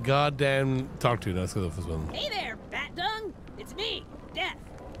need a goddamn talk to you. No, let's go to the first one. Hey there, Bat Dung. It's me, Death.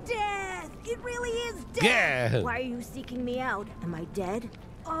 Death! It really is Death! Yeah! Why are you seeking me out? Am I dead?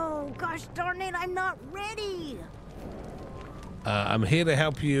 Oh, gosh darn it, I'm not ready! I'm here to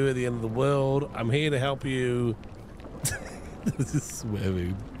help you at the end of the world. I'm here to help you. This is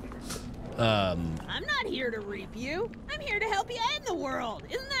swearing. I'm not here to reap you. I'm here to help you end the world.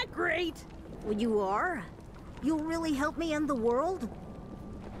 Isn't that great? Well, you are? You'll really help me end the world?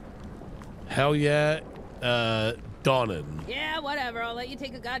 Hell yeah, Donnan. Yeah, whatever. I'll let you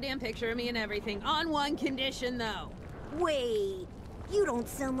take a goddamn picture of me and everything. On one condition, though. Wait, you don't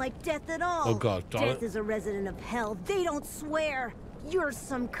sound like Death at all. Oh god, darn Death it. is a resident of hell. They don't swear. You're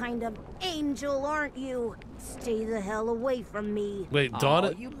some kind of angel, aren't you? Stay the hell away from me. Wait, darn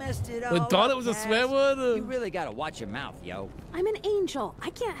it. You messed it up. Wait, darn it was a swear word? You really gotta watch your mouth, yo. I'm an angel.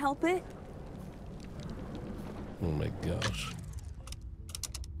 I can't help it. Oh my gosh.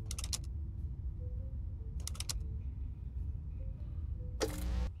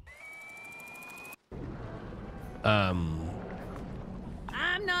 I'm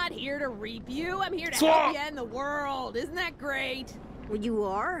not here to reap you. I'm here to help you end the world. Isn't that great? Well, you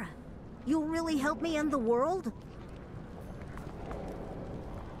are? You'll really help me end the world?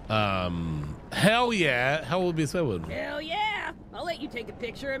 Hell yeah. Hell will be a swear word. Hell yeah. I'll let you take a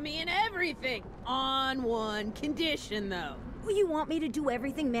picture of me and everything. On one condition, though. Well, you want me to do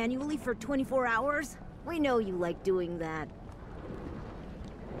everything manually for 24 hours? We know you like doing that.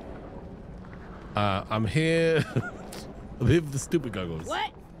 I'm here. I'm here for the stupid goggles.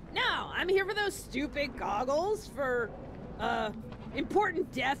 What? No, I'm here for those stupid goggles for,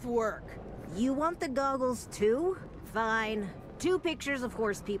 important death work. You want the goggles too? Fine. 2 pictures of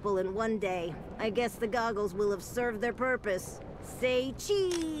horse people in one day. I guess the goggles will have served their purpose. Say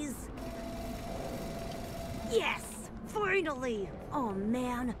cheese! Yes! Finally! Oh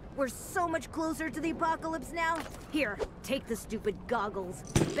man, we're so much closer to the apocalypse now. Here, take the stupid goggles.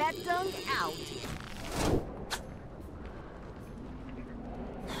 Bat Dung out.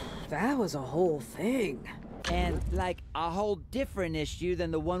 That was a whole thing. And like a whole different issue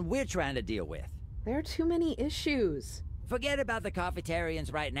than the one we're trying to deal with. There are too many issues. Forget about the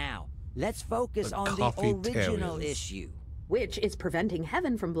Coffeetarians right now. Let's focus on the original issue. Which is preventing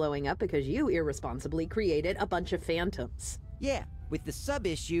heaven from blowing up because you irresponsibly created a bunch of phantoms. Yeah, with the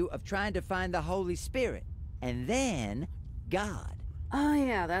sub-issue of trying to find the Holy Spirit. And then, God. Oh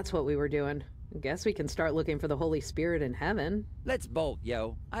yeah, that's what we were doing. Guess we can start looking for the Holy Spirit in heaven. Let's bolt,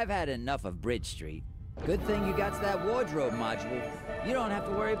 yo. I've had enough of Bridge Street. Good thing you got to that wardrobe module. You don't have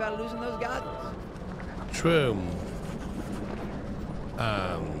to worry about losing those goggles. True.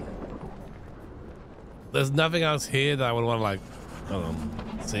 There's nothing else here that I would want to, like, I don't know,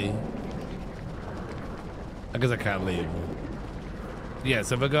 see? I guess I can't leave. Yeah,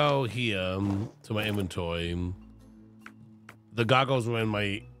 so if I go here to my inventory, the goggles were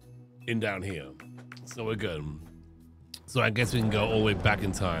in down here. So we're good. So I guess we can go all the way back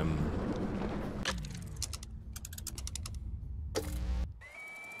in time.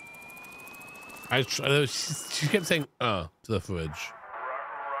 She kept saying, to the fridge.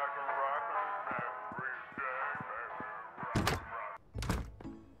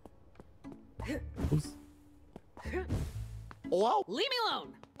 Oops. Whoa. Leave me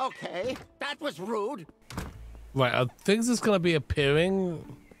alone. Okay, that was rude. Right, are things just gonna be appearing?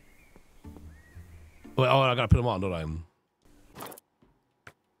 Wait, oh, I gotta put them on, don't I?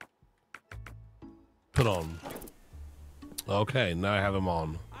 Put on. Okay, now I have them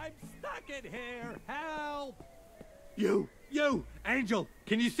on. I'm stuck in here. Help! You, Angel,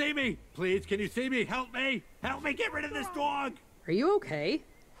 can you see me? Please, can you see me? Help me! Help me get rid of this dog! Are you okay?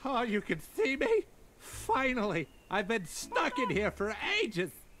 Oh, you can see me? Finally! I've been stuck in here for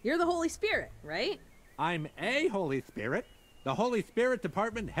ages! You're the Holy Spirit, right? I'm a Holy Spirit. The Holy Spirit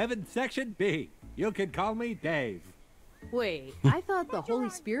Department, Heaven Section B. You can call me Dave. Wait, I thought the Holy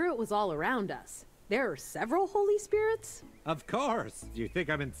Spirit was all around us. There are several Holy Spirits? Of course. Do you think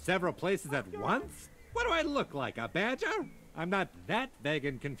I'm in several places at once? What do I look like, a badger? I'm not that vague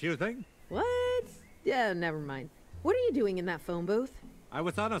and confusing. What? Yeah, never mind. What are you doing in that phone booth? I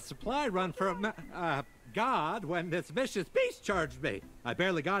was on a supply run for God when this vicious beast charged me. I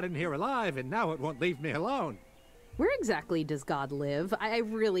barely got in here alive, and now it won't leave me alone. Where exactly does God live? I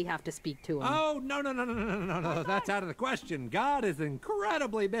really have to speak to him. Oh, no. That's out of the question. God is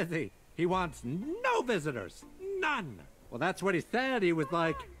incredibly busy. He wants no visitors. None. Well, that's what he said. He was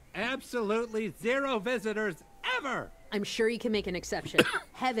like, absolutely 0 visitors ever. I'm sure you can make an exception.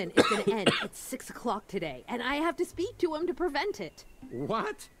 Heaven is going to end at 6 o'clock today, and I have to speak to him to prevent it.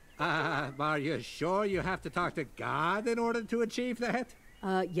 What? Are you sure you have to talk to God in order to achieve that?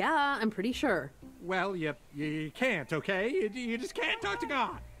 Yeah, I'm pretty sure. Well, you can't, okay? You just can't talk to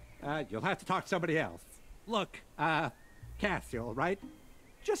God. You'll have to talk to somebody else. Look, Cassiel, right?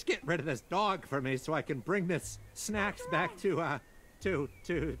 Just get rid of this dog for me so I can bring this snacks back to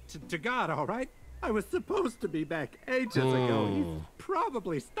God, all right? I was supposed to be back ages ago. He's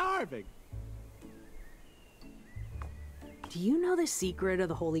probably starving. Do you know the secret of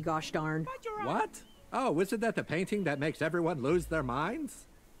the holy gosh darn? What? Oh, isn't that the painting that makes everyone lose their minds?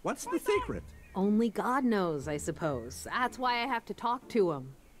 What's the secret? Only God knows, I suppose. That's why I have to talk to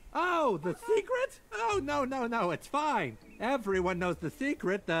him. Oh, the secret? Oh, no, it's fine. Everyone knows the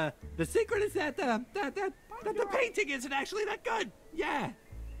secret. The secret is that the painting isn't actually that good. Yeah.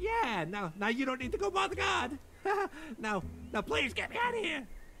 Now you don't need to go bother God. Now please get me out of here.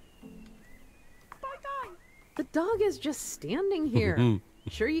 The dog is just standing here.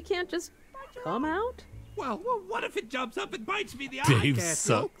 Sure you can't just come out? Well, what if it jumps up and bites me in the eye, Dave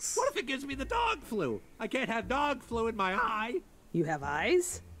Cassiel? sucks. What if it gives me the dog flu? I can't have dog flu in my eye. You have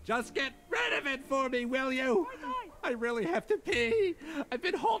eyes? Just get rid of it for me, will you? I really have to pee. I've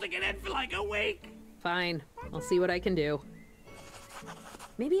been holding it in for like a week. Fine. I'll see what I can do.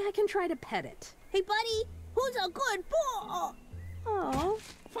 Maybe I can try to pet it. Hey, buddy, who's a good boy? Oh.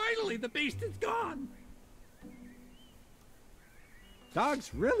 Finally, the beast is gone.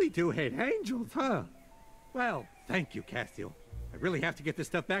 Dogs really do hate angels, huh? Well, thank you, Cassiel. I really have to get this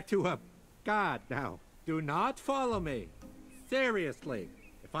stuff back to, God now. Do not follow me. Seriously.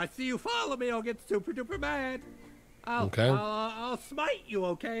 If I see you follow me, I'll get super duper mad. I'll smite you,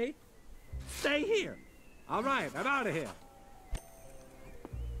 okay? Stay here. All right, I'm out of here.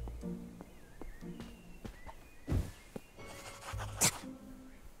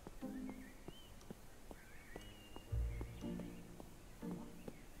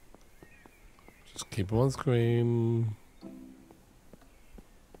 Just keep him on screen.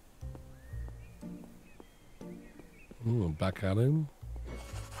 Ooh, back at him.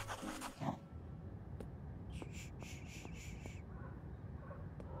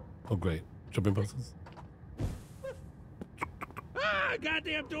 Oh, great. Jumping process. Ah,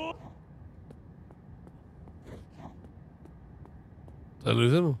 goddamn door! Did I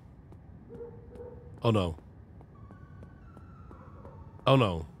lose him? Oh, no. Oh,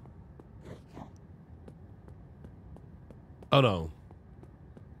 no. Oh, no.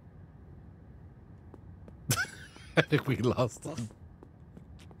 I think we lost him.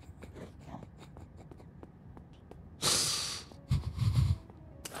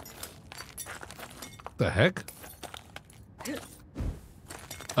 The heck?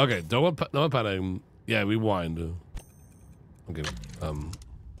 Okay, no one panic. Yeah, rewind. Okay,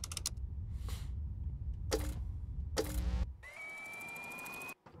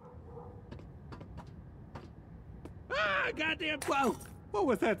 Ah, goddamn! Whoa! What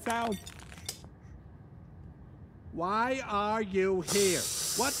was that sound? Why are you here?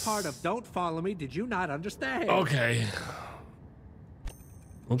 What part of Don't Follow Me did you not understand? Okay.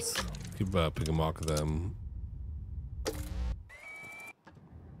 Oops. Keep picking mark of them.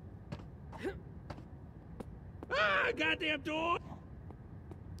 Ah, goddamn door!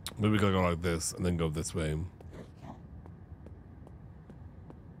 Maybe we gotta go like this and then go this way.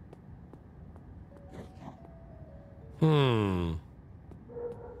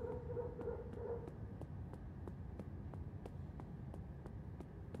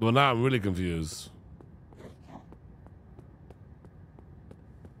 Well, now I'm really confused.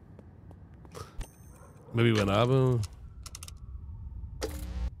 Maybe when I'm...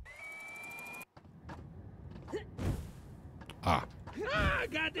 Ah,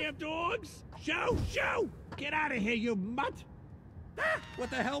 goddamn dogs! Shoo! Get out of here, you mutt! Ah, what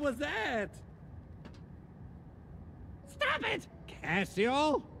the hell was that? Stop it!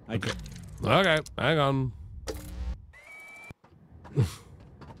 Cassiel! okay. Okay, hang on.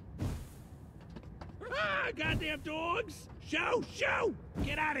 Ah, Goddamn dogs! Shoo! Shoo!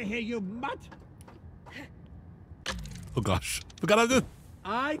 Get out of here, you mutt! Oh gosh. Forgot I did.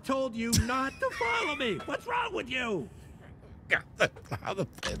 I told you not to follow me. What's wrong with you? God, how to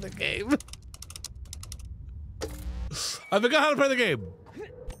play the game. I forgot how to play the game.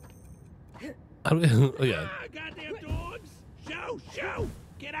 Oh yeah. Goddamn dogs! Shoo! Shoo!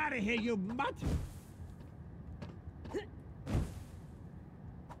 Get out of here, you mutt!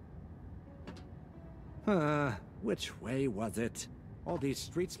 Which way was it? All these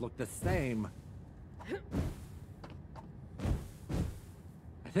streets look the same.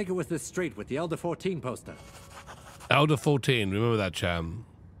 I think it was this street with the Elder 14 poster. Elder 14, remember that, Cham.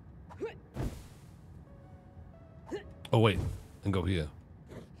 Oh wait, and go here.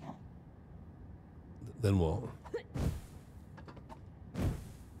 Then what?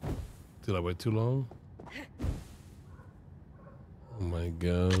 Did I wait too long? Oh my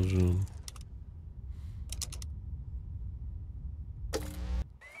gosh.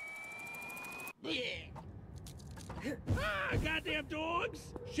 Goddamn dogs!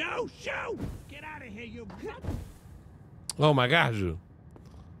 Shoo! Shoo! Get out of here, you mutt! Oh my gosh.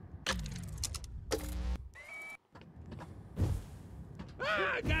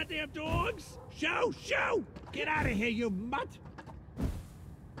 Goddamn dogs! Shoo! Shoo! Get out of here, you mutt!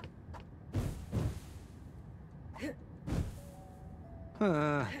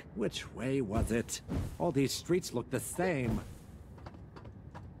 Which way was it? All these streets look the same.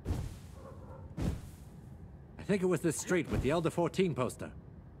 I think it was this street with the Elder 14 poster.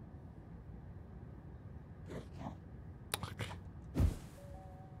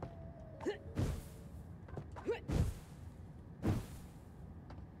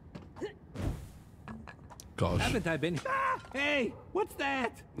 Gosh. Haven't I been? Hey, what's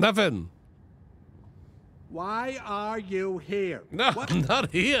that? Nothing. Why are you here? No, I'm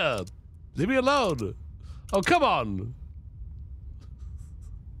not here. Leave me alone. Oh, come on.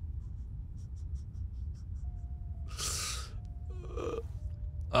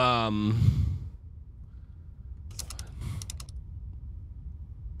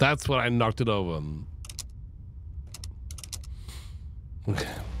 That's when I knocked it over. Okay.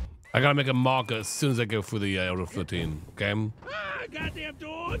 I gotta make a marker as soon as I go through the Elder 14, okay? Goddamn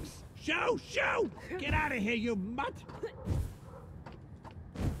dogs! Shoo! Shoo! Get out of here, you mutt!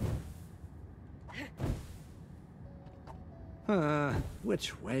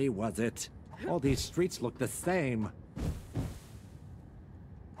 Which way was it? All these streets look the same.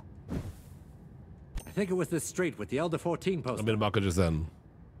 I think it was this street with the Elder 14 poster. I made a marker just then.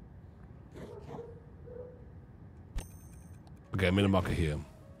 Okay, I made a marker here.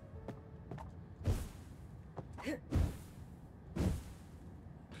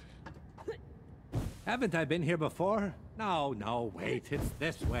 Haven't I been here before? No, wait, it's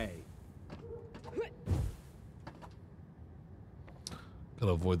this way.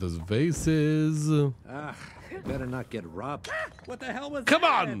 Gotta avoid those vases. I better not get robbed. What the hell was Come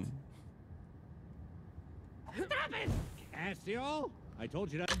that? on! Stop it! Cassio? I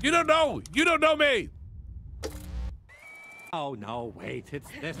told you that. You don't know! You don't know me! Oh, no, wait, it's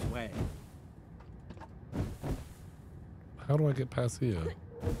this way. How do I get past here?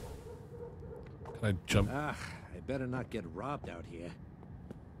 Can I jump? I better not get robbed out here.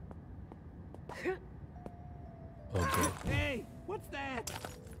 Okay. Hey, what's that?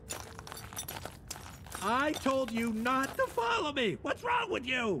 I told you not to follow me. What's wrong with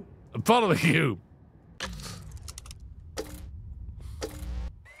you? I'm following you.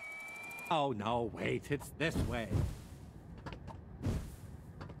 Oh, no, wait, it's this way.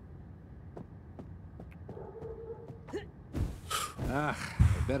 I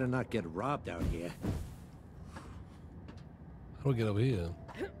better not get robbed out here. How do I get over here?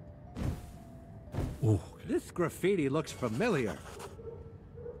 Ooh. This graffiti looks familiar.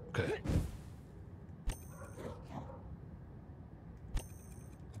 Okay.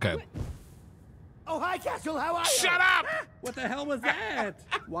 Okay. Oh, hi, Castle. How are you? Shut up! What the hell was that?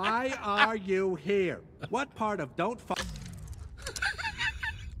 Why are you here? What part of don't follow?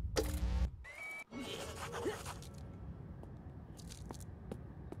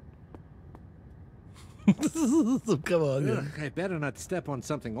 Come on. Ugh, I better not step on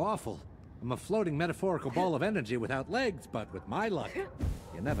something awful. I'm a floating metaphorical ball of energy without legs, but with my luck,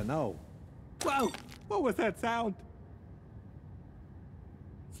 you never know. Whoa! What was that sound?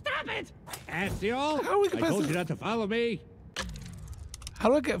 Stop it! Cassio, How are we I told you not to follow me. How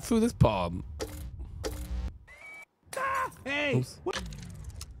do I get through this part? Hey! Oops. What?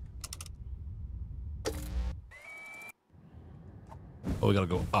 Oh, we gotta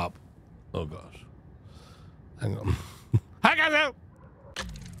go up. Oh gosh. Hang on. Hang on now!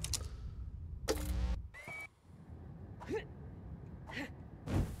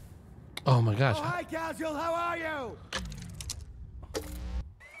 Oh my gosh. Oh, hi, Casual. How are you?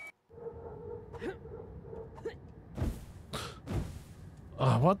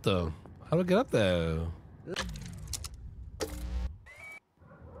 Oh, what the? How do I get up there?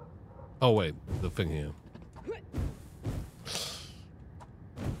 Oh wait, the thing here.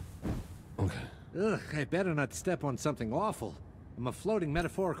 Okay. Ugh, I better not step on something awful. I'm a floating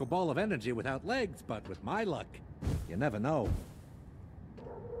metaphorical ball of energy without legs, but with my luck, you never know.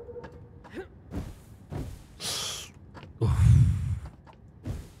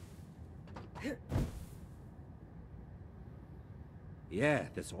 Yeah,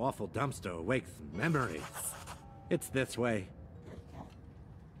 this awful dumpster awakes memories. It's this way.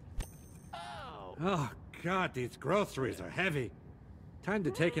 Oh, God, these groceries are heavy. Time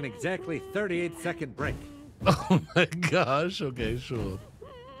to take an exactly 38-second break. Oh my gosh, okay, sure.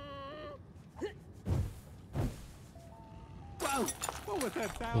 Whoa, what was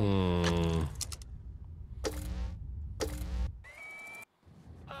that sound?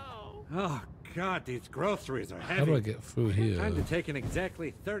 Oh, God, these groceries are heavy. How do I get through here? Time to take an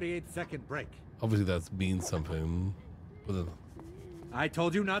exactly 38-second break. Obviously that means something. I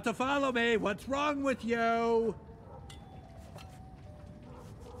told you not to follow me. What's wrong with you?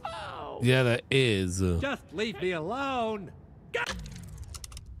 Yeah, that is. Just leave me alone.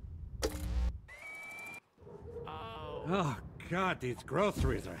 Oh, God, these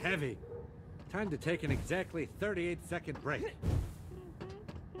groceries are heavy. Time to take an exactly 38-second break.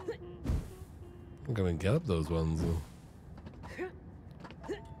 I'm gonna get up those ones.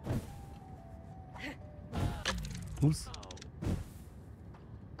 Oops.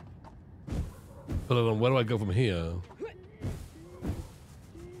 But where do I go from here?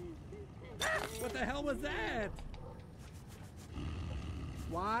 What the hell was that?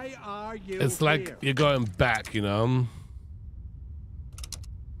 Why are you It's like here? you're going back, you know?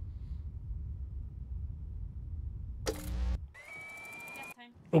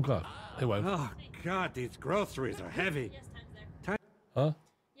 Oh God. Hey, wife. Oh, God, these groceries are heavy. Time. Huh?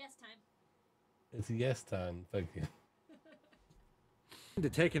 Yes, time. It's yes time. Thank you. To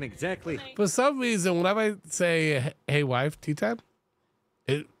take an exactly. For some reason, whenever I say, hey, wife, tea time,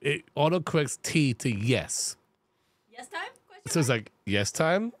 it auto-corrects tea to yes. Yes, time? So it's like, yes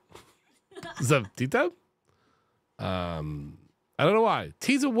time? Is that tea time? I don't know why.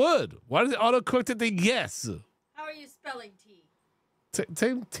 Tea's a word. Why does it auto-correct it to yes? How are you spelling tea?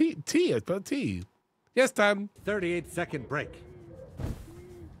 Same tea. I spelled tea. Yes time. 38-second break.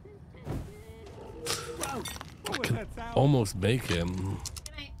 Whoa, what was that sound? Almost make him.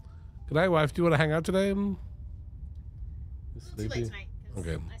 Good night, wife. Do you want to hang out today? Too late tonight.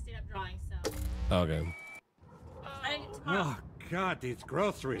 Okay. I stayed up drawing, so. Okay. I didn't get tomorrow. Oh, God, these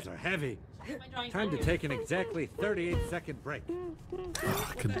groceries are heavy. My drawing's Time done. to take an exactly 38-second break.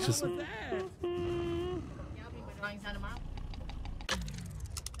 I can just. Yeah, I'll bring my drawings down tomorrow. Does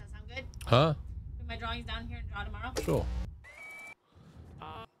that sound good? Huh? Bring my drawings down here and draw tomorrow? Sure.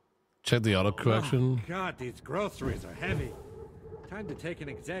 Check the auto correction. Oh, God, these groceries are heavy. Time to take an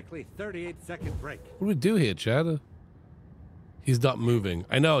exactly 38-second break. What do we do here, Chad? He's not moving.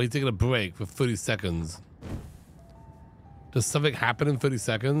 I know, he's taking a break for 30 seconds. Does something happen in 30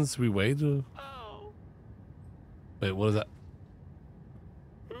 seconds? We wait? Wait, what is that?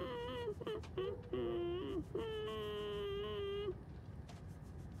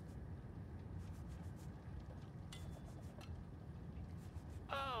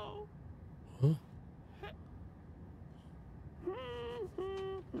 Huh?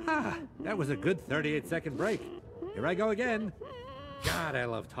 Ah, that was a good 38-second break. Here I go again. God, I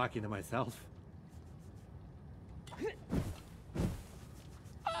love talking to myself.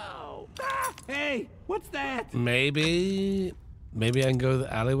 Oh! Ah, hey, what's that? Maybe I can go to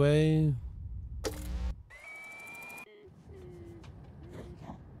the alleyway.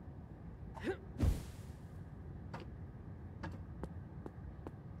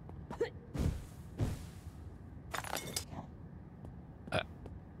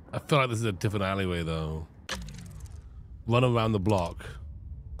 I feel like this is a different alleyway though. Run around the block.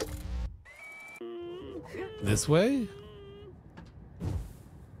 This way?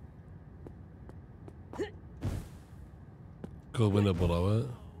 Go window below it.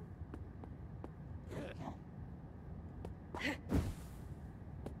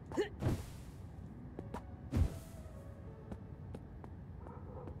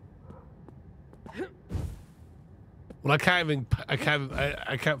 Well, I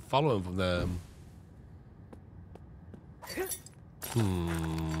can't follow him from there.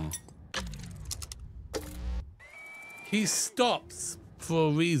 He stops for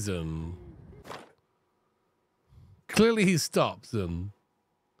a reason. Clearly he stops and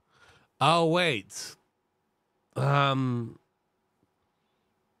Oh wait. Do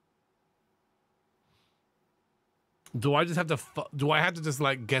I just have to? Do I have to just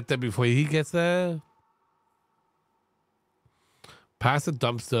like get there before he gets there? Past the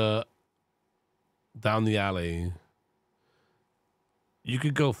dumpster, down the alley. You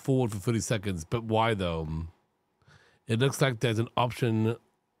could go forward for 30 seconds, but why though? It looks like there's an option.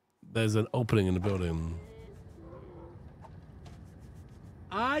 There's an opening in the building.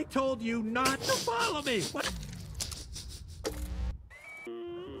 I told you not to follow me. What?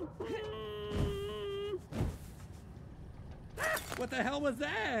 What the hell was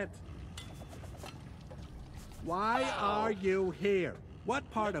that? Why are you here? What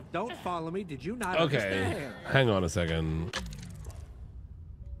part of don't follow me did you not understand? Hang on a second.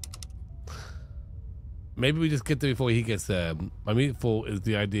 Maybe we just get there before he gets there. My main thought is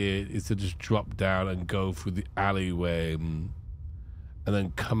the idea is to just drop down and go through the alleyway and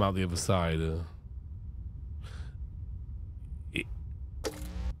then come out the other side.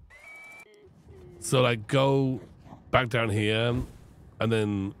 So like go back down here and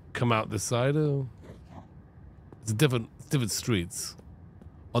then come out this side. It's different streets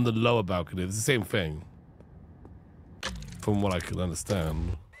on the lower balcony. It's the same thing from what I can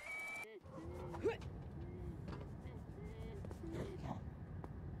understand.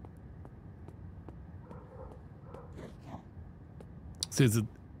 See, it's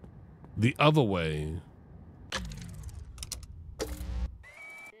the other way.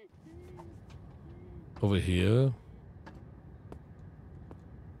 Over here.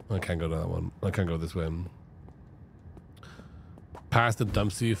 I can't go to that one. I can't go this way. Past the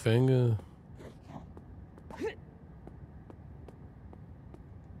dumpster thing.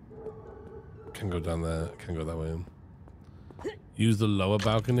 Can't go down there. Can't go that way. Use the lower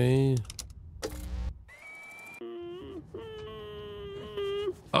balcony.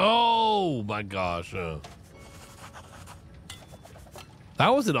 Oh my gosh. That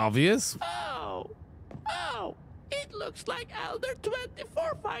wasn't obvious. Oh, it looks like Elder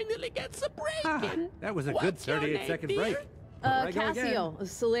 24 finally gets a break in. That was a good 38-second break. Cassio,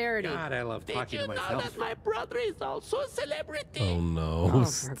 celerity. God, I love talking to myself. Did you know that my brother is also a celebrity? Oh no. Oh,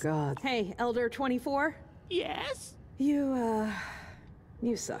 for God. Hey, Elder 24? Yes? You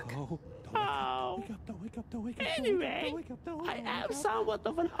suck. Oh. Anyway, I am somewhat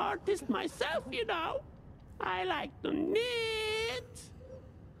of an artist myself, you know. I like to knit,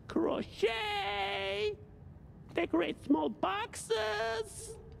 crochet, decorate small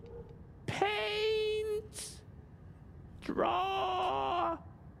boxes, paint, draw,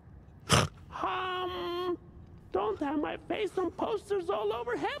 hum. Don't have my face on posters all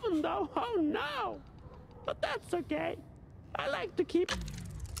over heaven, though. Oh, no. But that's okay. I like to keep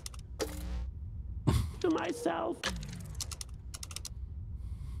to myself.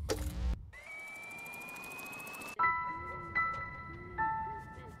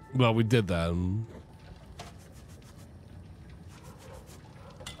 Well, we did that.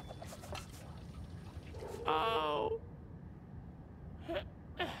 Oh.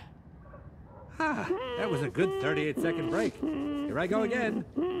 That was a good 38-second break. Here I go again.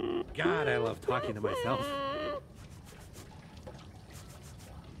 God, I love talking to myself.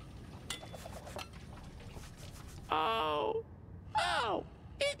 Oh,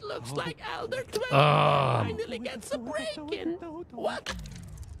 it looks like Elder 12 finally gets a break in. What?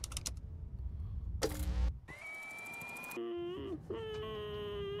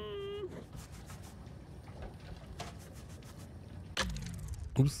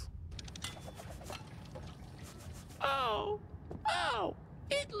 Oops. Oh,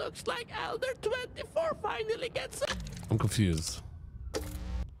 it looks like Elder 24 finally gets a... I'm confused.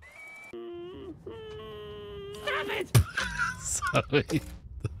 Stop it! Sorry.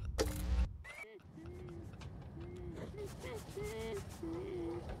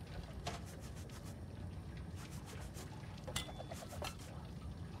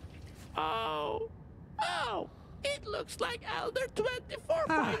 Oh, it looks like Elder 24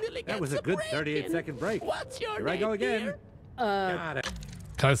 finally gets That was a good 38-second break. What's your Here name, I go again. dear? God,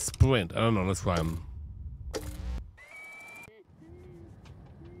 Can I sprint? I don't know. Let's try him.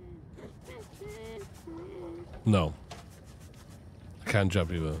 No. I can't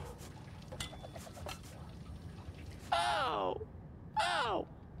jump either. Oh,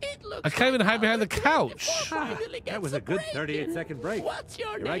 it looks I can't even hide behind the couch. that was a good 38-second break. What's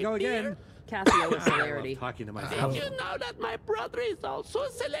your Here name, I go again. dear? Cassio with I celerity. love talking to myself. Did you know that my brother is also a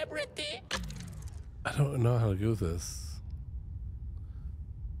celebrity? I don't know how to do this.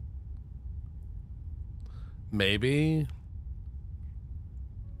 Maybe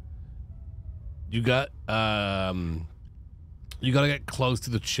you got You gotta get close to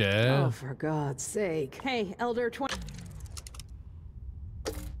the chair. Oh, for God's sake. Hey, Elder 20.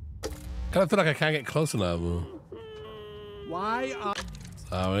 Kind of feel like I can't get close enough. Why are...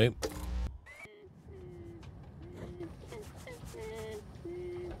 Sorry.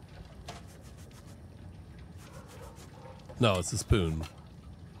 No, it's a spoon.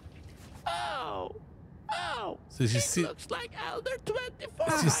 Oh, So she looks like Elder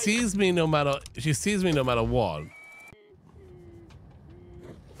 24. She sees me no matter. She sees me no matter what.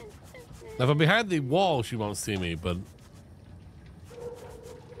 Now, if I'm behind the wall, she won't see me. But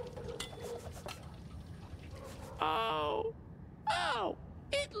Oh,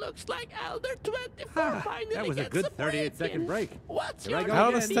 it looks like Elder 24 finally That was a gets good a 38-second break. What's Here I your go I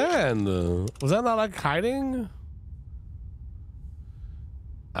don't again. understand. Was that not like hiding?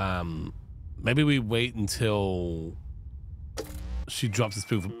 Maybe we wait until she drops the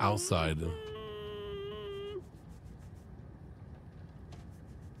spoon from outside.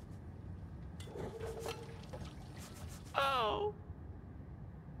 Oh.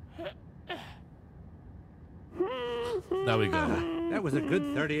 There we go. That was a good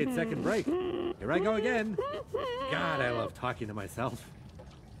 38-second break. Here I go again. God, I love talking to myself.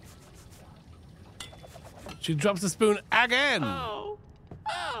 She drops the spoon again. Oh,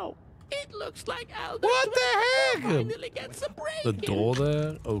 it looks like Elder What the 24 heck? finally gets a break. The door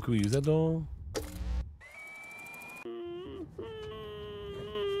there. Oh, can we use that door?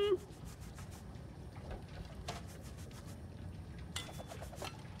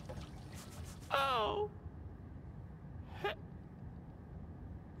 Oh.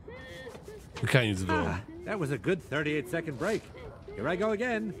 We can't use the door. That was a good 38-second break. Here I go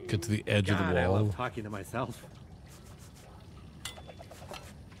again. Get to the edge of God, the I wall. love talking to myself.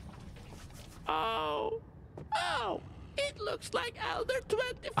 Oh, it looks like Elder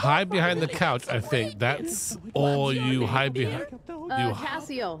 24. Hide behind the couch. I think that's all you hide behind.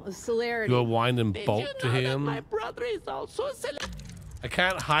 Cassio of Celerity. You a wind and bolt to him. My brother is also a I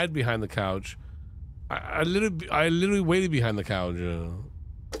can't hide behind the couch. I literally waited behind the couch.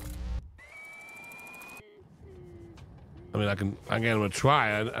 I mean, I'm gonna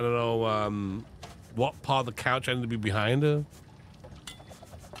try. I don't know what part of the couch I need to be behind.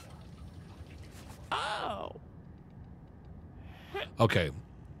 Oh. Okay,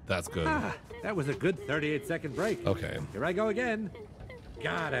 that's good. That was a good 38-second break. Okay. Here I go again.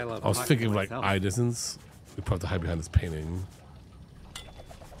 God, I love I was talking thinking to of like myself. eye distance. We probably have to hide behind this painting.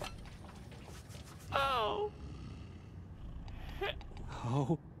 Oh.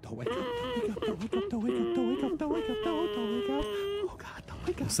 Oh, don't wake up, don't wake up, don't wake up, don't wake up, don't wake up, don't wake up. Oh God, don't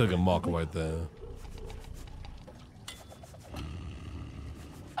wake up. It's like a marker right there.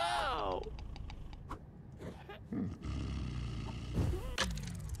 Oh.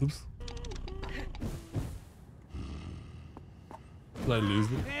 Oops. Did I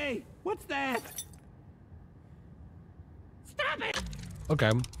lose it? Hey, what's that? Stop it.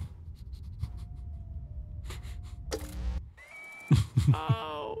 Okay.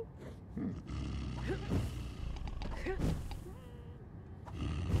 Oh.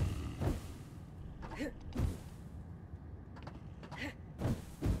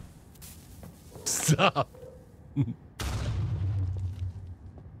 Stop.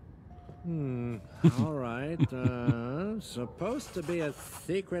 All right. Supposed to be a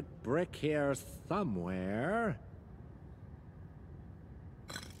secret brick here somewhere.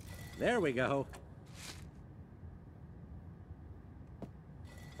 There we go.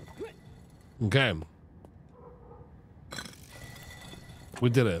 Okay. We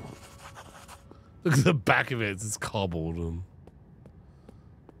did it. Look at the back of it. It's cobbled.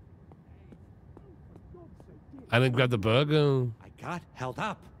 I didn't grab the burger. I got held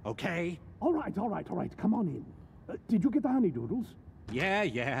up, okay? All right. Come on in. Did you get the honey doodles?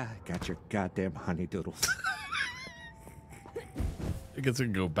 Yeah. Got your goddamn honey doodles. I guess we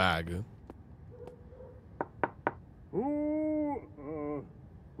can go back.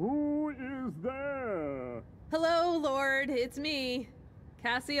 Who is there? Hello, Lord. It's me,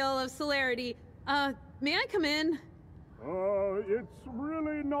 Cassiel of Celerity. May I come in? It's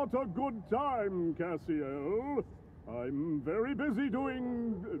really not a good time, Cassiel. I'm very busy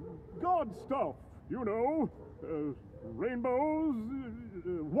doing God stuff, you know. Rainbows,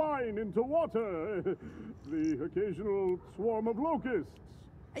 wine into water, the occasional swarm of locusts.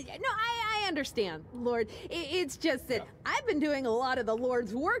 No, I understand, Lord. It's just that I've been doing a lot of the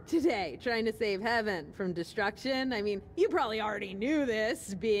Lord's work today, trying to save heaven from destruction. I mean, you probably already knew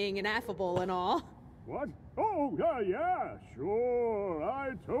this, being ineffable and all. What? Oh, yeah, sure.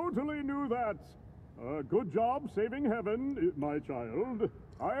 I totally knew that. Good job saving heaven, my child.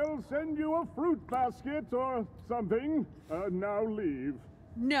 I'll send you a fruit basket or something. Now leave.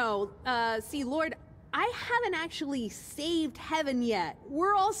 No, see, Lord, I haven't actually saved heaven yet.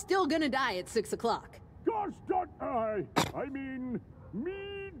 We're all still gonna die at 6 o'clock. Gosh darn, I mean,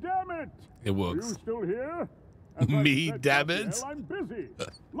 me damn it. It works. Are you still here? Me damn it. Well, I'm busy.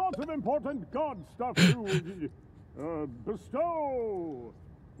 Lots of important God stuff to bestow.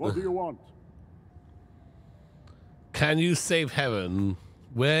 What do you want? Can you save heaven?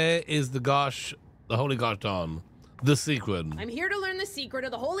 Where is the holy gosh darn? The secret. I'm here to learn the secret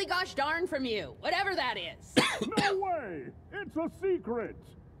of the holy gosh darn from you, whatever that is. No way! It's a secret!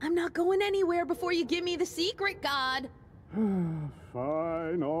 I'm not going anywhere before you give me the secret, God.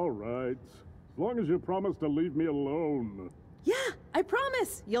 Fine, all right. As long as you promise to leave me alone. Yeah, I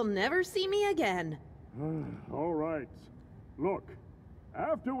promise. You'll never see me again. All right. Look,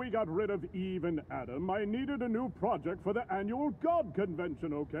 after we got rid of Eve and Adam, I needed a new project for the annual God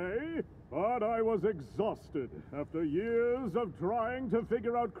Convention, okay? But I was exhausted after years of trying to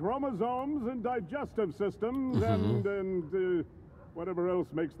figure out chromosomes and digestive systems and whatever else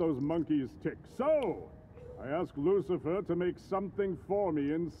makes those monkeys tick. So, I asked Lucifer to make something for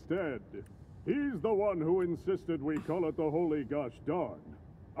me instead. He's the one who insisted we call it the holy gosh darn.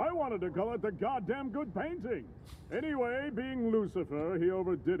 I wanted to call it the goddamn good painting. Anyway, being Lucifer, he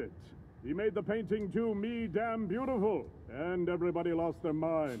overdid it. He made the painting too me damn beautiful, and everybody lost their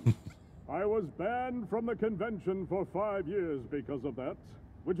mind. I was banned from the convention for 5 years because of that,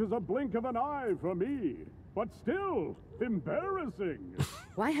 which is a blink of an eye for me, but still embarrassing.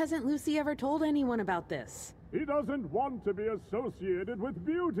 Why hasn't Lucy ever told anyone about this? He doesn't want to be associated with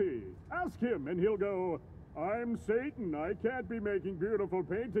beauty. Ask him and he'll go, I'm Satan. I can't be making beautiful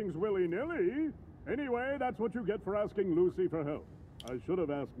paintings willy-nilly. Anyway, that's what you get for asking Lucy for help. I should have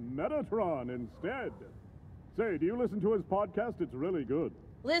asked Metatron instead. Say, do you listen to his podcast? It's really good.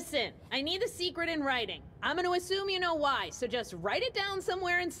 Listen, I need the secret in writing. I'm going to assume you know why, so just write it down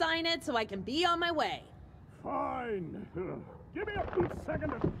somewhere and sign it so I can be on my way. Fine. Give me a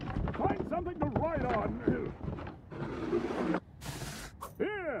second to find something to write on.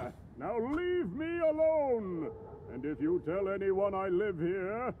 Here, now leave me alone. And if you tell anyone I live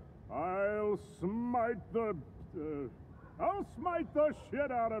here, I'll smite the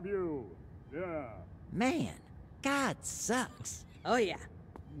shit out of you. Yeah. Man, God sucks. Oh yeah,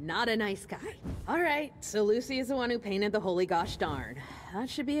 not a nice guy. All right, so Lucy is the one who painted the holy gosh darn. That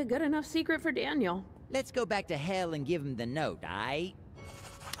should be a good enough secret for Daniel. Let's go back to hell and give him the note, aight?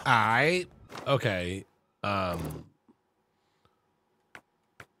 Aight? Okay.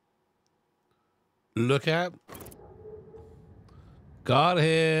 Look at. Got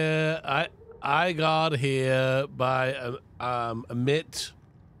here. I got here by admit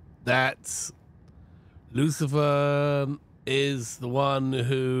that Lucifer is the one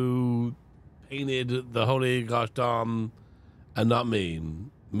who painted the holy gosh darn and not me.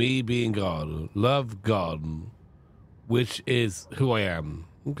 Me being God. Love God, which is who I am.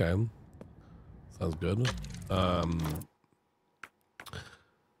 Okay. Sounds good.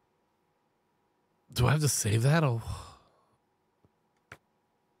 Do I have to save that? Or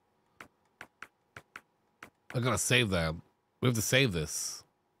I gotta save that. We have to save this.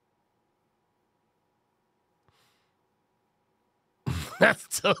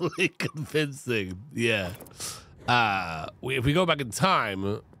 That's totally convincing. Yeah. If we go back in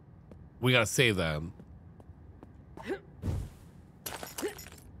time, we gotta save them.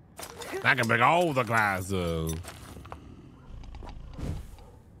 I can bring all the glass. I'm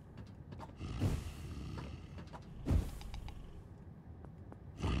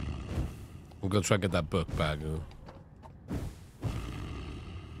gonna try to get that book back.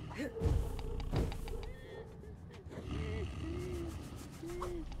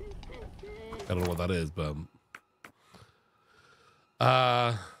 I don't know what that is, but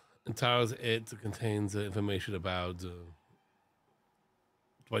entitles it contains information about. Do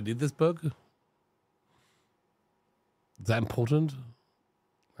I need this book? Is that important?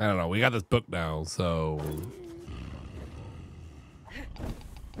 I don't know. We got this book now, so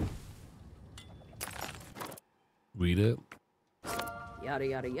read it. Yada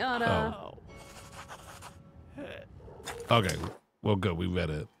yada yada. Oh. Okay. Well, good. We read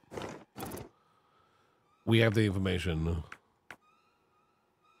it. We have the information.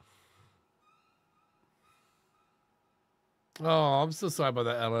 Oh, I'm so sorry about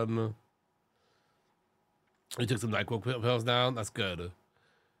that, Ellen. We took some NyQuil pills down. That's good.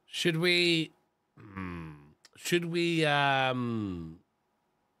 Should we?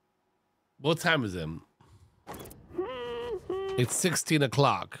 What time is it? It's 16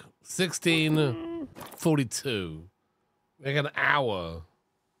 o'clock. 16:42. Like an hour.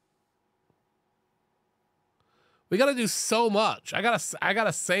 We gotta do so much. I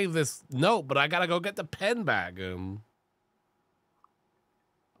gotta save this note, but I gotta go get the pen back. I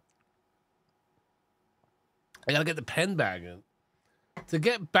gotta get the pen back. To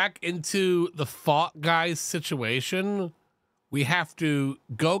get back into the fart guy's situation, we have to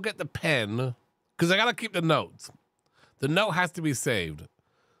go get the pen, because I gotta keep the note. The note has to be saved.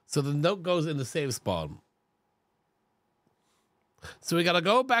 So the note goes in the save spot. So we gotta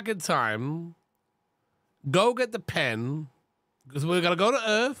go back in time, go get the pen, because we gotta go to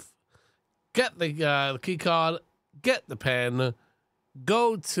Earth, get the key card, get the pen,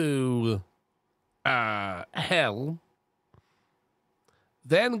 go to hell,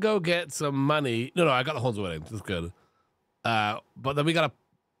 then go get some money. No, I got the horns wedding. That's good. But then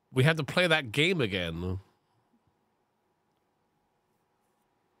we have to play that game again.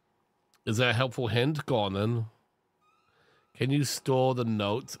 Is there a helpful hint? Go on then. Can you store the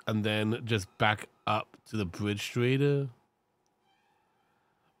note and then just back up to the Bridge Street?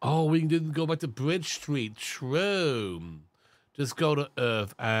 Oh, we can go back to Bridge Street. True. Just go to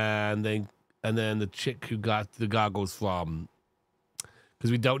Earth and then the chick who got the goggles from.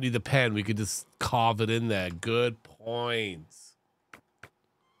 Because we don't need the pen. We could just carve it in there. Good points.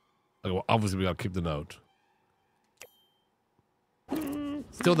 Okay, well, obviously, we got to keep the note.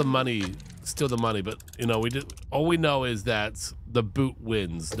 Still the money. But, you know, all we know is that the boot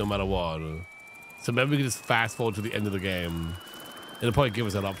wins no matter what. So maybe we can just fast forward to the end of the game. It'll probably give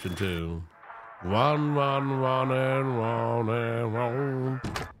us that option, too. Run, run, run, and run, and run.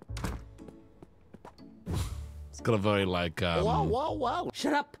 It's got a very, like, whoa.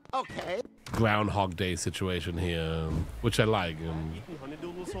 Shut up. Okay. Groundhog Day situation here, which I like. Eating honey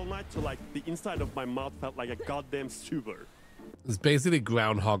doodles all night, so like the inside of my mouth felt like a goddamn sewer. It's basically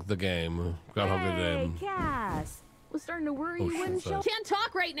Groundhog the game. Groundhog the game. Cass! Was starting to worry you wouldn't show. Can't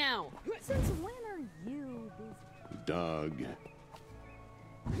talk right now. Since when are you busy? Doug.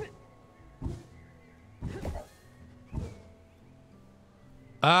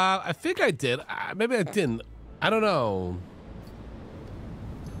 I think I did. Maybe I didn't. I don't know.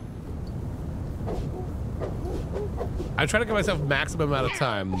 I try to give myself maximum amount of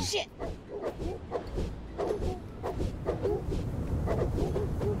time. Shit.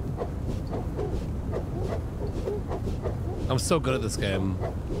 I'm so good at this game.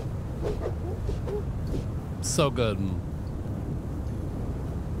 So good.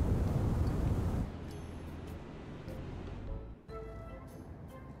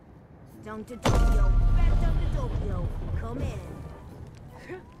 Dunk to Tokyo, back dunk to Tokyo. Come in.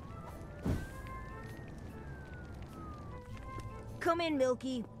 Come in,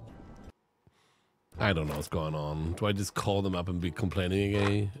 Milky. I don't know what's going on. Do I just call them up and be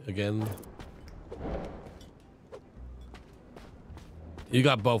complaining again? You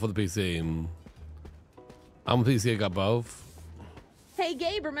got both of the PC. I'm a PC, I got both. Hey,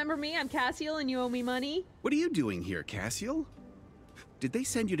 Gabe, remember me? I'm Cassiel and you owe me money. What are you doing here, Cassiel? Did they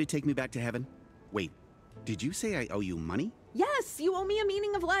send you to take me back to heaven? Wait, did you say I owe you money? Yes, you owe me a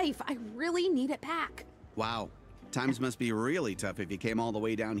meaning of life. I really need it back. Wow, times must be really tough if you came all the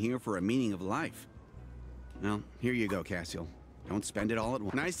way down here for a meaning of life. Well, here you go, Cassiel. Don't spend it all at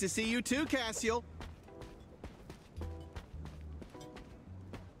once. Nice to see you too, Cassiel.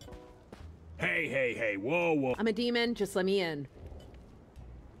 Hey, whoa. I'm a demon, just let me in.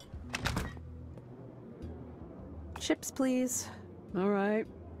 Chips, please. All right.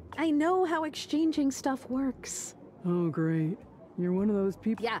 I know how exchanging stuff works. Oh, great. You're one of those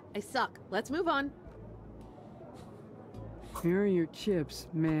people. Yeah, I suck. Let's move on. Here are your chips,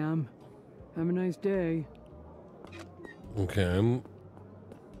 ma'am. Have a nice day. Okay.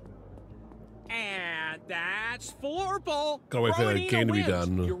 And that's Florple. Gotta wait for that game to be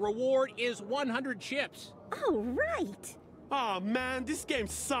done. Your reward is 100 chips. Oh, right. Oh man, this game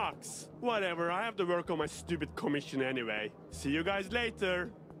sucks. Whatever, I have to work on my stupid commission anyway. See you guys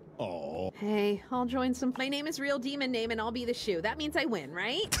later. Oh. Hey, I'll join some. My name is Real Demon Name and I'll be the shoe. That means I win,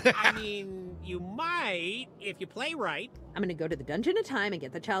 right? I mean, you might if you play right. I'm gonna go to the Dungeon of Time and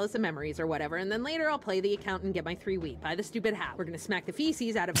get the Chalice of Memories or whatever, and then later I'll play the accountant and get my 3 wheat. Buy the stupid hat. We're gonna smack the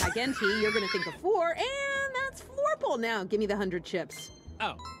feces out of Hagenti. You're gonna think of 4, and that's Florple. Now, give me the 100 chips.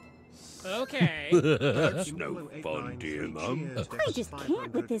 Oh. Okay. That's no fun, dear Mum. I just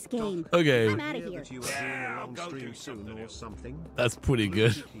can't with this game. Okay. I'm out of here. I'll go do something. That's pretty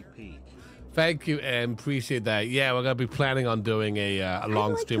good. Thank you, and appreciate that. Yeah, we're gonna be planning on doing a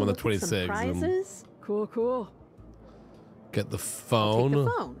long stream on the 26th. Prizes? Cool. Get the phone. Take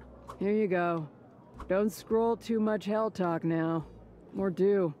the phone. Here you go. Don't scroll too much hell talk now. Or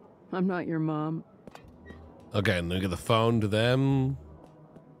do. I'm not your mom. Okay, and then get the phone to them.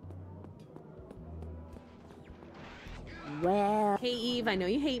 Well... Hey, Eve, I know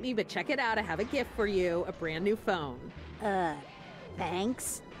you hate me, but check it out. I have a gift for you. A brand new phone.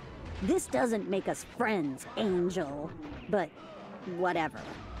 Thanks? This doesn't make us friends, Angel. But whatever.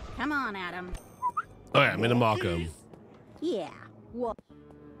 Come on, Adam. Oh yeah, I'm in a Marco. Yeah, well...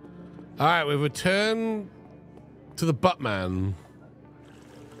 Alright, we return to the Buttman.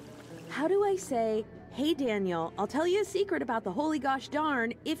 How do I say, hey, Daniel, I'll tell you a secret about the holy gosh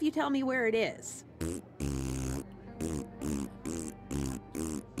darn if you tell me where it is?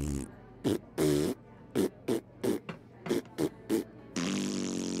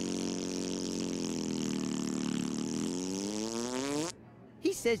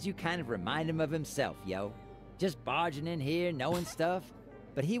 He says you kind of remind him of himself, yo. Just barging in here, knowing stuff.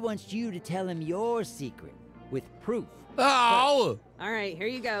 But he wants you to tell him your secret, with proof. Oh! All right, here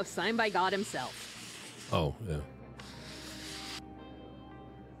you go. Signed by God himself. Oh, yeah.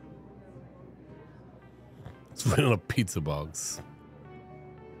 It's written on a pizza box.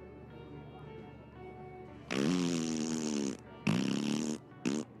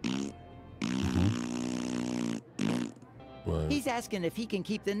 Right. He's asking if he can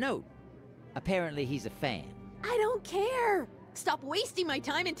keep the note. Apparently he's a fan. I don't care. Stop wasting my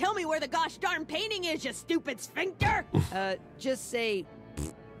time and tell me where the gosh darn painting is, you stupid sphincter! Just say...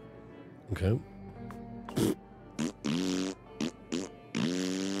 Okay.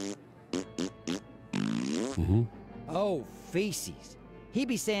 Oh, feces. He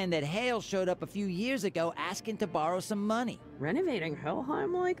be saying that Hale showed up a few years ago asking to borrow some money. Renovating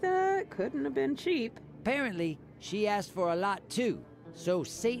Helheim like that couldn't have been cheap. Apparently, she asked for a lot too, so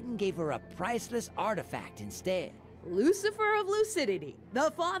Satan gave her a priceless artifact instead. Lucifer of lucidity,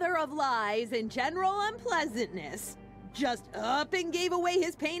 the father of lies and general unpleasantness, just up and gave away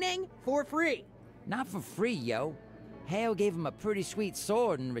his painting for free. Not for free, yo. Hale gave him a pretty sweet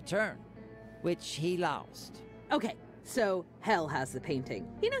sword in return, which he lost. Okay, so Hell has the painting.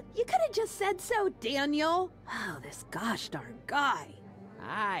 You know, you could have just said so, Daniel. Oh, this gosh darn guy.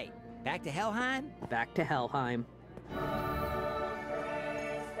 Aye, back to Helheim? Back to Helheim.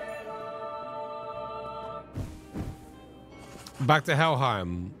 Back to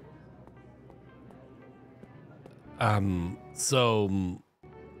Helheim.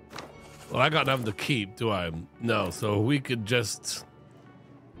 Well, I got nothing to keep, do I? No, so we could just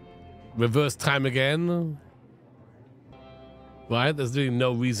reverse time again. Right? There's really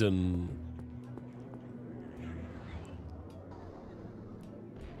no reason.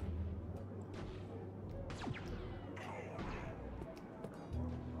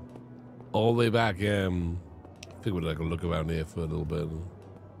 All the way back, I think we'd like to look around here for a little bit.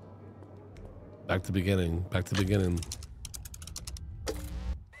 Back to beginning. Back to beginning.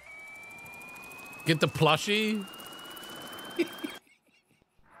 Get the plushie.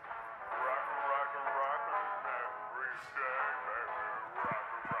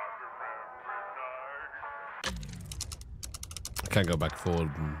 I can't go back forward.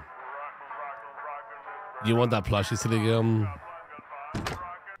 You want that plushie, silly gum?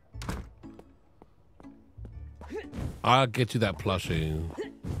 I'll get you that plushie.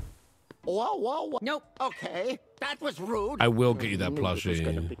 Whoa, whoa, whoa. Nope. Okay, that was rude. I will get you that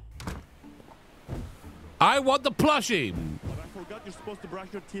plushie. I want the plushie. But I forgot you're supposed to brush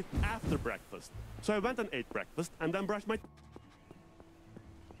your teeth after breakfast. So I went and ate breakfast and then brushed my...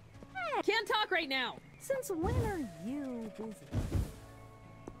 Can't talk right now. Since when are you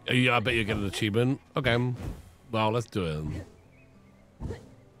busy? Yeah, I bet you get an achievement. Okay. Well, let's do it.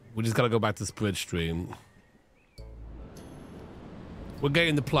 We just gotta go back to Split Stream. We're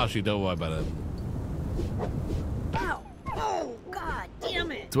getting the plushie, don't worry about it. Ow! Oh, god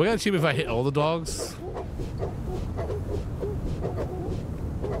damn it! Do I get an achievement if I hit all the dogs?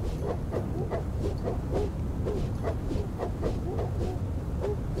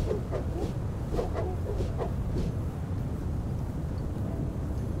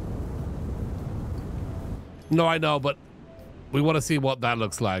 No, I know, but we want to see what that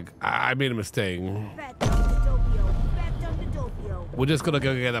looks like. I made a mistake. We're just gonna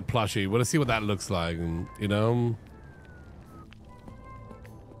go get that plushie. We're gonna see what that looks like, you know?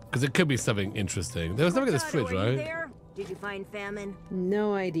 Because it could be something interesting. There was something in this fridge, right? There? Did you find famine?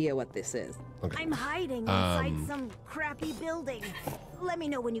 No idea what this is. Okay. I'm hiding inside some crappy building. Let me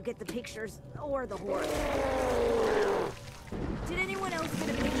know when you get the pictures or the horse. Did anyone else get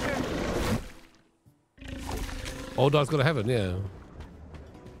a picture? Old dog's go to heaven, yeah.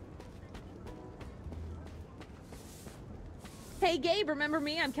 Hey, Gabe, remember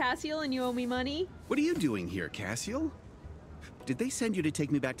me? I'm Cassiel and you owe me money. What are you doing here, Cassiel? Did they send you to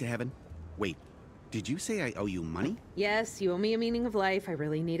take me back to heaven? Wait, did you say I owe you money? Yes, you owe me a meaning of life. I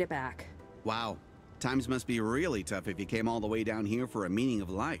really need it back. Wow, Times must be really tough if you came all the way down here for a meaning of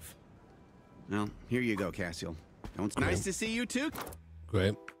life. Well, here you go, Cassiel. Oh, it's nice to see you too.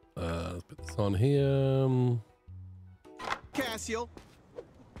 Great. Let's put this on here. Cassiel.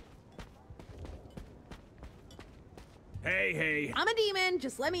 Hey, hey. I'm a demon.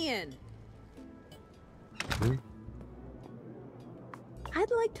 Just let me in.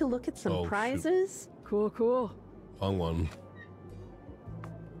 I'd like to look at some prizes. Shoot. Cool, cool. Wrong one.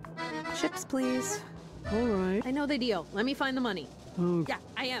 Chips, please. All right. I know the deal. Let me find the money. Oh. Yeah,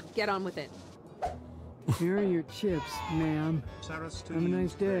 I am. Get on with it. Here are your chips, ma'am. Have a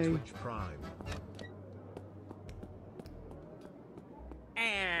nice day.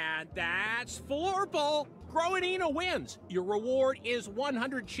 And that's Florple. Groenina wins. Your reward is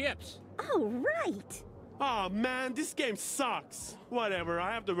 100 chips. All right. Oh man, this game sucks. Whatever,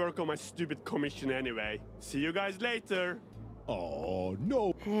 I have to work on my stupid commission anyway. See you guys later. Oh,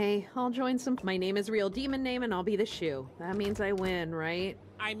 no. Hey, I'll join some. My name is real demon name and I'll be the shoe. That means I win, right?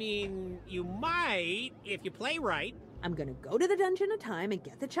 I mean, you might if you play right. I'm gonna go to the dungeon of time and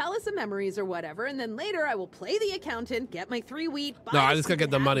get the chalice of memories or whatever, and then later I will play the accountant, get my 3 wheat. No, I just gotta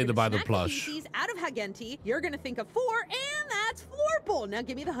get the money to buy the plush. The out of Hagenti. You're gonna think of 4, and that's Florple. Now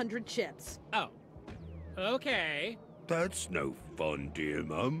give me the 100 chips. Oh, okay. That's no fun, dear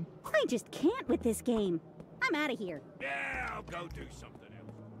Mum. I just can't with this game. I'm out of here. Yeah, I'll go do something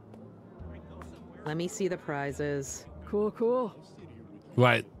else. Let me see the prizes. Cool, cool.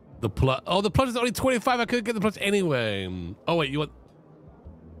 Right. The plush. Oh, the plush is only 25. I could get the plush anyway. Oh wait, you want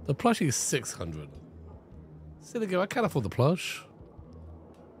the plush is 600. Silly girl, I can't afford the plush.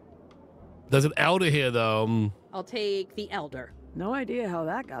 There's an elder here though. I'll take the elder. No idea how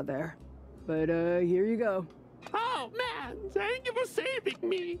that got there, but here you go. Oh man, thank you for saving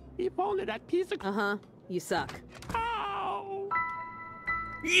me. If only that piece of you suck. Oh.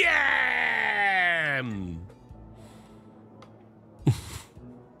 Yeah.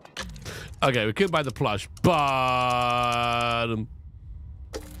 Okay, we could buy the plush, but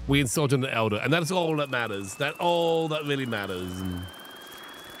we insulted the elder, and that's all that matters. That's all that really matters.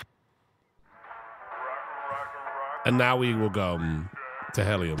 And now we will go to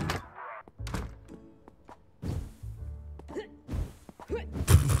Helium.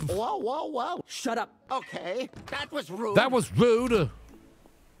 Whoa, whoa, whoa. Shut up. Okay, that was rude. That was rude.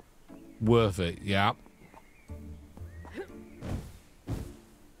 Worth it, yeah.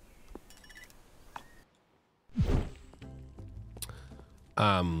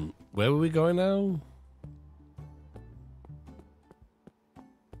 Where were we going now?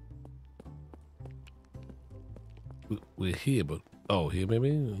 We're here, but oh, here maybe?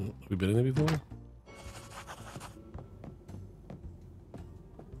 Have we been in here before?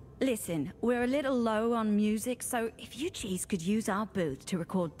 Listen, we're a little low on music, so if you cheese could use our booth to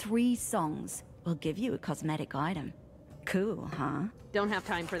record 3 songs, we'll give you a cosmetic item. Cool, huh? Don't have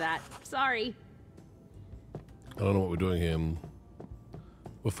time for that. Sorry. I don't know what we're doing here.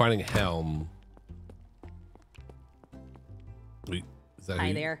 We're finding Helm. Wait, is that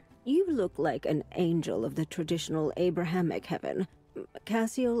Hi there. You look like an angel of the traditional Abrahamic heaven.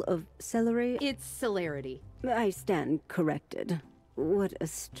 Cassiel of Celery? It's celerity. I stand corrected. What a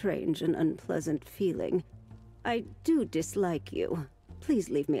strange and unpleasant feeling. I do dislike you. Please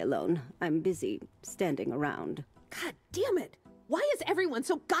leave me alone. I'm busy standing around. God damn it! Why is everyone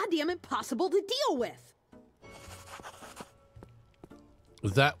so goddamn impossible to deal with?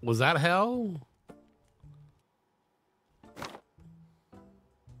 Was that hell?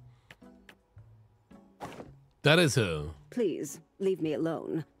 That is her. Please, leave me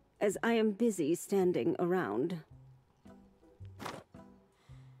alone, as I am busy standing around.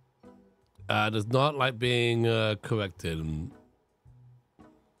 Does not like being corrected.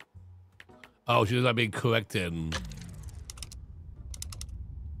 Oh, she does like being corrected.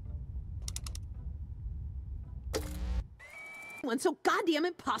 One so goddamn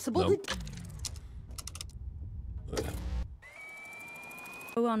impossible Nope.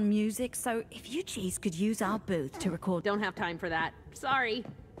 to. On music, so if you cheese could use our booth to record. Don't have time for that. Sorry.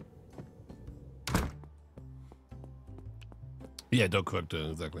 Yeah, don't correct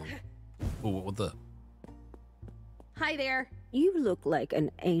her, exactly. Oh, what the? Hi there. You look like an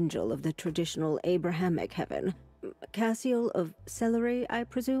angel of the traditional Abrahamic heaven. Cassiel of Celery, I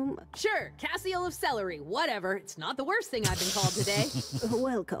presume? Sure, Cassiel of Celery. Whatever. It's not the worst thing I've been called today.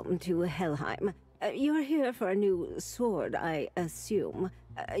 Welcome to Helheim. You're here for a new sword, I assume.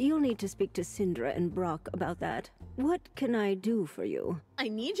 You'll need to speak to Sindra and Brock about that. What can I do for you? I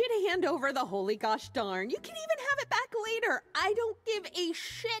need you to hand over the holy gosh darn. You can even have it back back later. I don't give a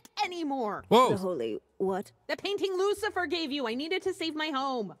shit anymore. Whoa. The holy what? The painting Lucifer gave you. I needed to save my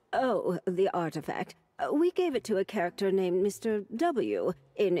home. Oh, the artifact. We gave it to a character named Mr. W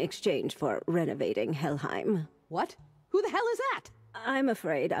in exchange for renovating Helheim. What? Who the hell is that? I'm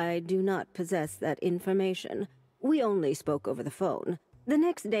afraid I do not possess that information. We only spoke over the phone. The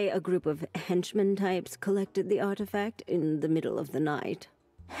next day, a group of henchmen types collected the artifact in the middle of the night.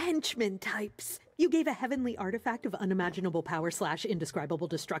 Henchmen types. You gave a heavenly artifact of unimaginable power / indescribable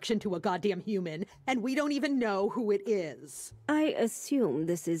destruction to a goddamn human, and we don't even know who it is. I assume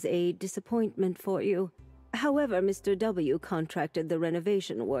this is a disappointment for you. However, Mr. W contracted the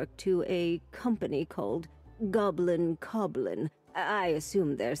renovation work to a company called Goblin Coblin. I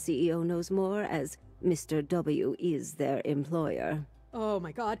assume their CEO knows more, as Mr. W is their employer. Oh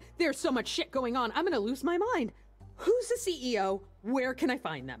my god, there's so much shit going on, I'm gonna lose my mind. Who's the CEO? Where can I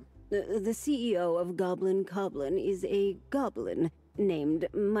find them? The CEO of Goblin Coblin is a goblin named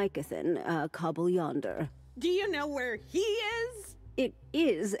Mycathan, Cobble Yonder. Do you know where he is? It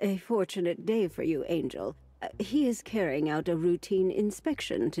is a fortunate day for you, Angel. He is carrying out a routine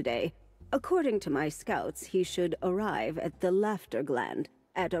inspection today. According to my scouts, he should arrive at the Laughter Gland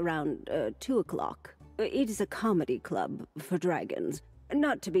at around 2 o'clock. It is a comedy club for dragons,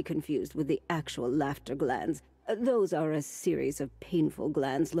 not to be confused with the actual laughter glands. Those are a series of painful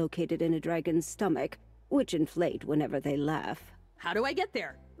glands located in a dragon's stomach, which inflate whenever they laugh. How do I get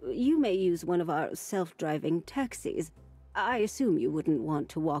there? You may use one of our self-driving taxis. I assume you wouldn't want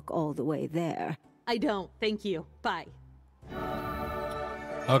to walk all the way there. I don't, thank you. Bye.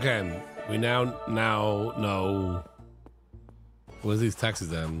 Okay, we now know. Where's these taxis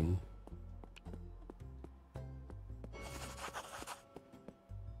then?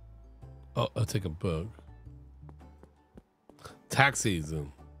 Oh, I'll take a book. Taxis.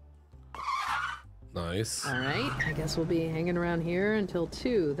 Nice. All right, I guess we'll be hanging around here until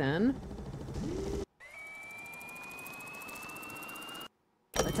 2 then.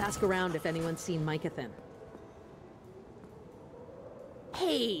 Let's ask around if anyone's seen Mycathan.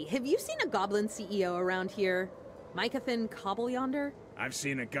 Hey, have you seen a goblin CEO around here? Mycathan Cobble Yonder? I've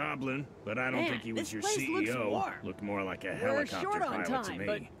seen a goblin, but I don't think he was your this place looks CEO. warm. Looked more like a We're helicopter short on pilot to time, me.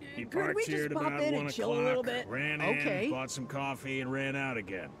 but He could parked we here just at pop about in 1 and chill a little o'clock, bit? ran Okay. in, bought some coffee, and ran out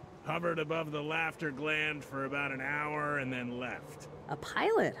again. Hovered above the laughter gland for about an hour and then left. A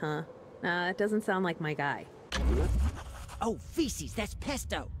pilot, huh? Nah, that doesn't sound like my guy. Oh, feces, that's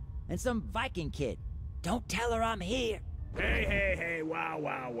Pesto. And some Viking kid. Don't tell her I'm here. Hey,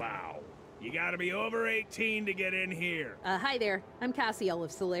 wow. You gotta be over 18 to get in here. Hi there. I'm Cassiel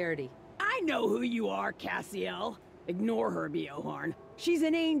of Celerity. I know who you are, Cassiel. Ignore her, Beohorn. She's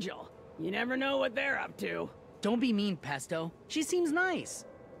an angel. You never know what they're up to. Don't be mean, Pesto. She seems nice.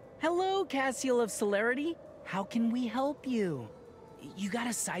 Hello, Cassiel of Celerity. How can we help you? You got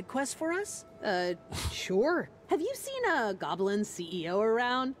a side quest for us? Sure. Have you seen a goblin CEO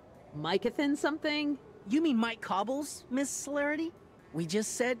around? Mycathan something? You mean Mike Cobbles, Miss Celerity? We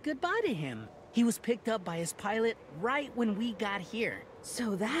just said goodbye to him. He was picked up by his pilot right when we got here.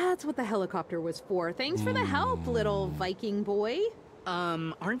 So that's what the helicopter was for. Thanks for the help, little Viking boy.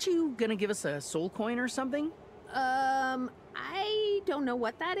 Aren't you gonna give us a soul coin or something? I don't know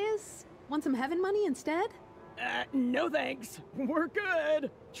what that is. Want some heaven money instead? No thanks. We're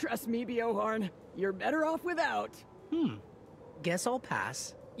good. Trust me, Beohorn. You're better off without. Guess I'll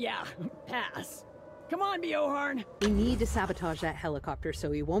pass. Yeah, pass. Come on, Beohorn. We need to sabotage that helicopter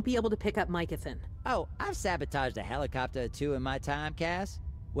so he won't be able to pick up Mycathan. Oh, I've sabotaged a helicopter or 2 in my time, Cass.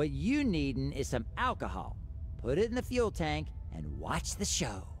 What you needin' is some alcohol. Put it in the fuel tank and watch the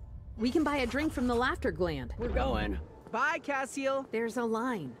show. We can buy a drink from the laughter gland. We're going. Bye, Cassiel. There's a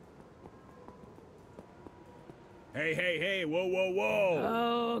line. Hey, whoa.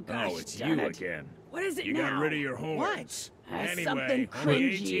 Oh, gosh, Oh, it's darn you it. again. What is it you now? got rid of your horns. Something Anyway, only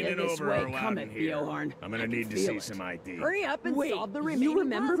cringy 18 in and this over way are allowed coming, in here. Beohorn. I'm gonna I can need to feel see it. some ID. Hurry up and Wait, solve the remaining you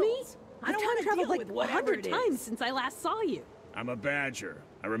remember puzzles. me? I don't I've want time to traveled deal like with whatever 100 it times is. since I last saw you. I'm a badger.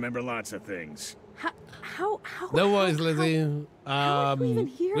 I remember lots of things. How No worries, Lizzie. are we even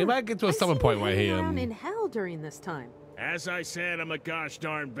here? We might get to a summer point right here. Around in hell during this time. As I said, I'm a gosh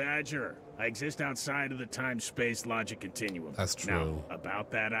darn badger. I exist outside of the time-space logic continuum. That's true. Now,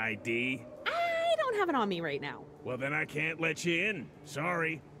 about that ID, I don't have it on me right now. well then I can't let you in.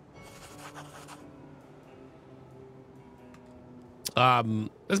 Sorry.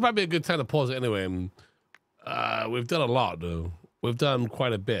 This might be a good time to pause it anyway. We've done a lot, though. We've done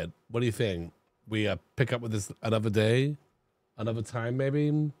quite a bit. What do you think? We pick up with this another day, another time,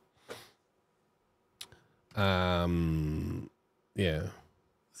 maybe. Yeah.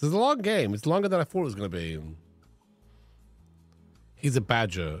 This is a long game. It's longer than I thought it was going to be. He's a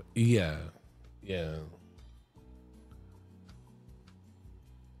badger. Yeah. Yeah.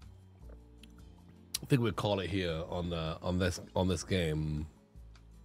 I think we'll call it here on this game.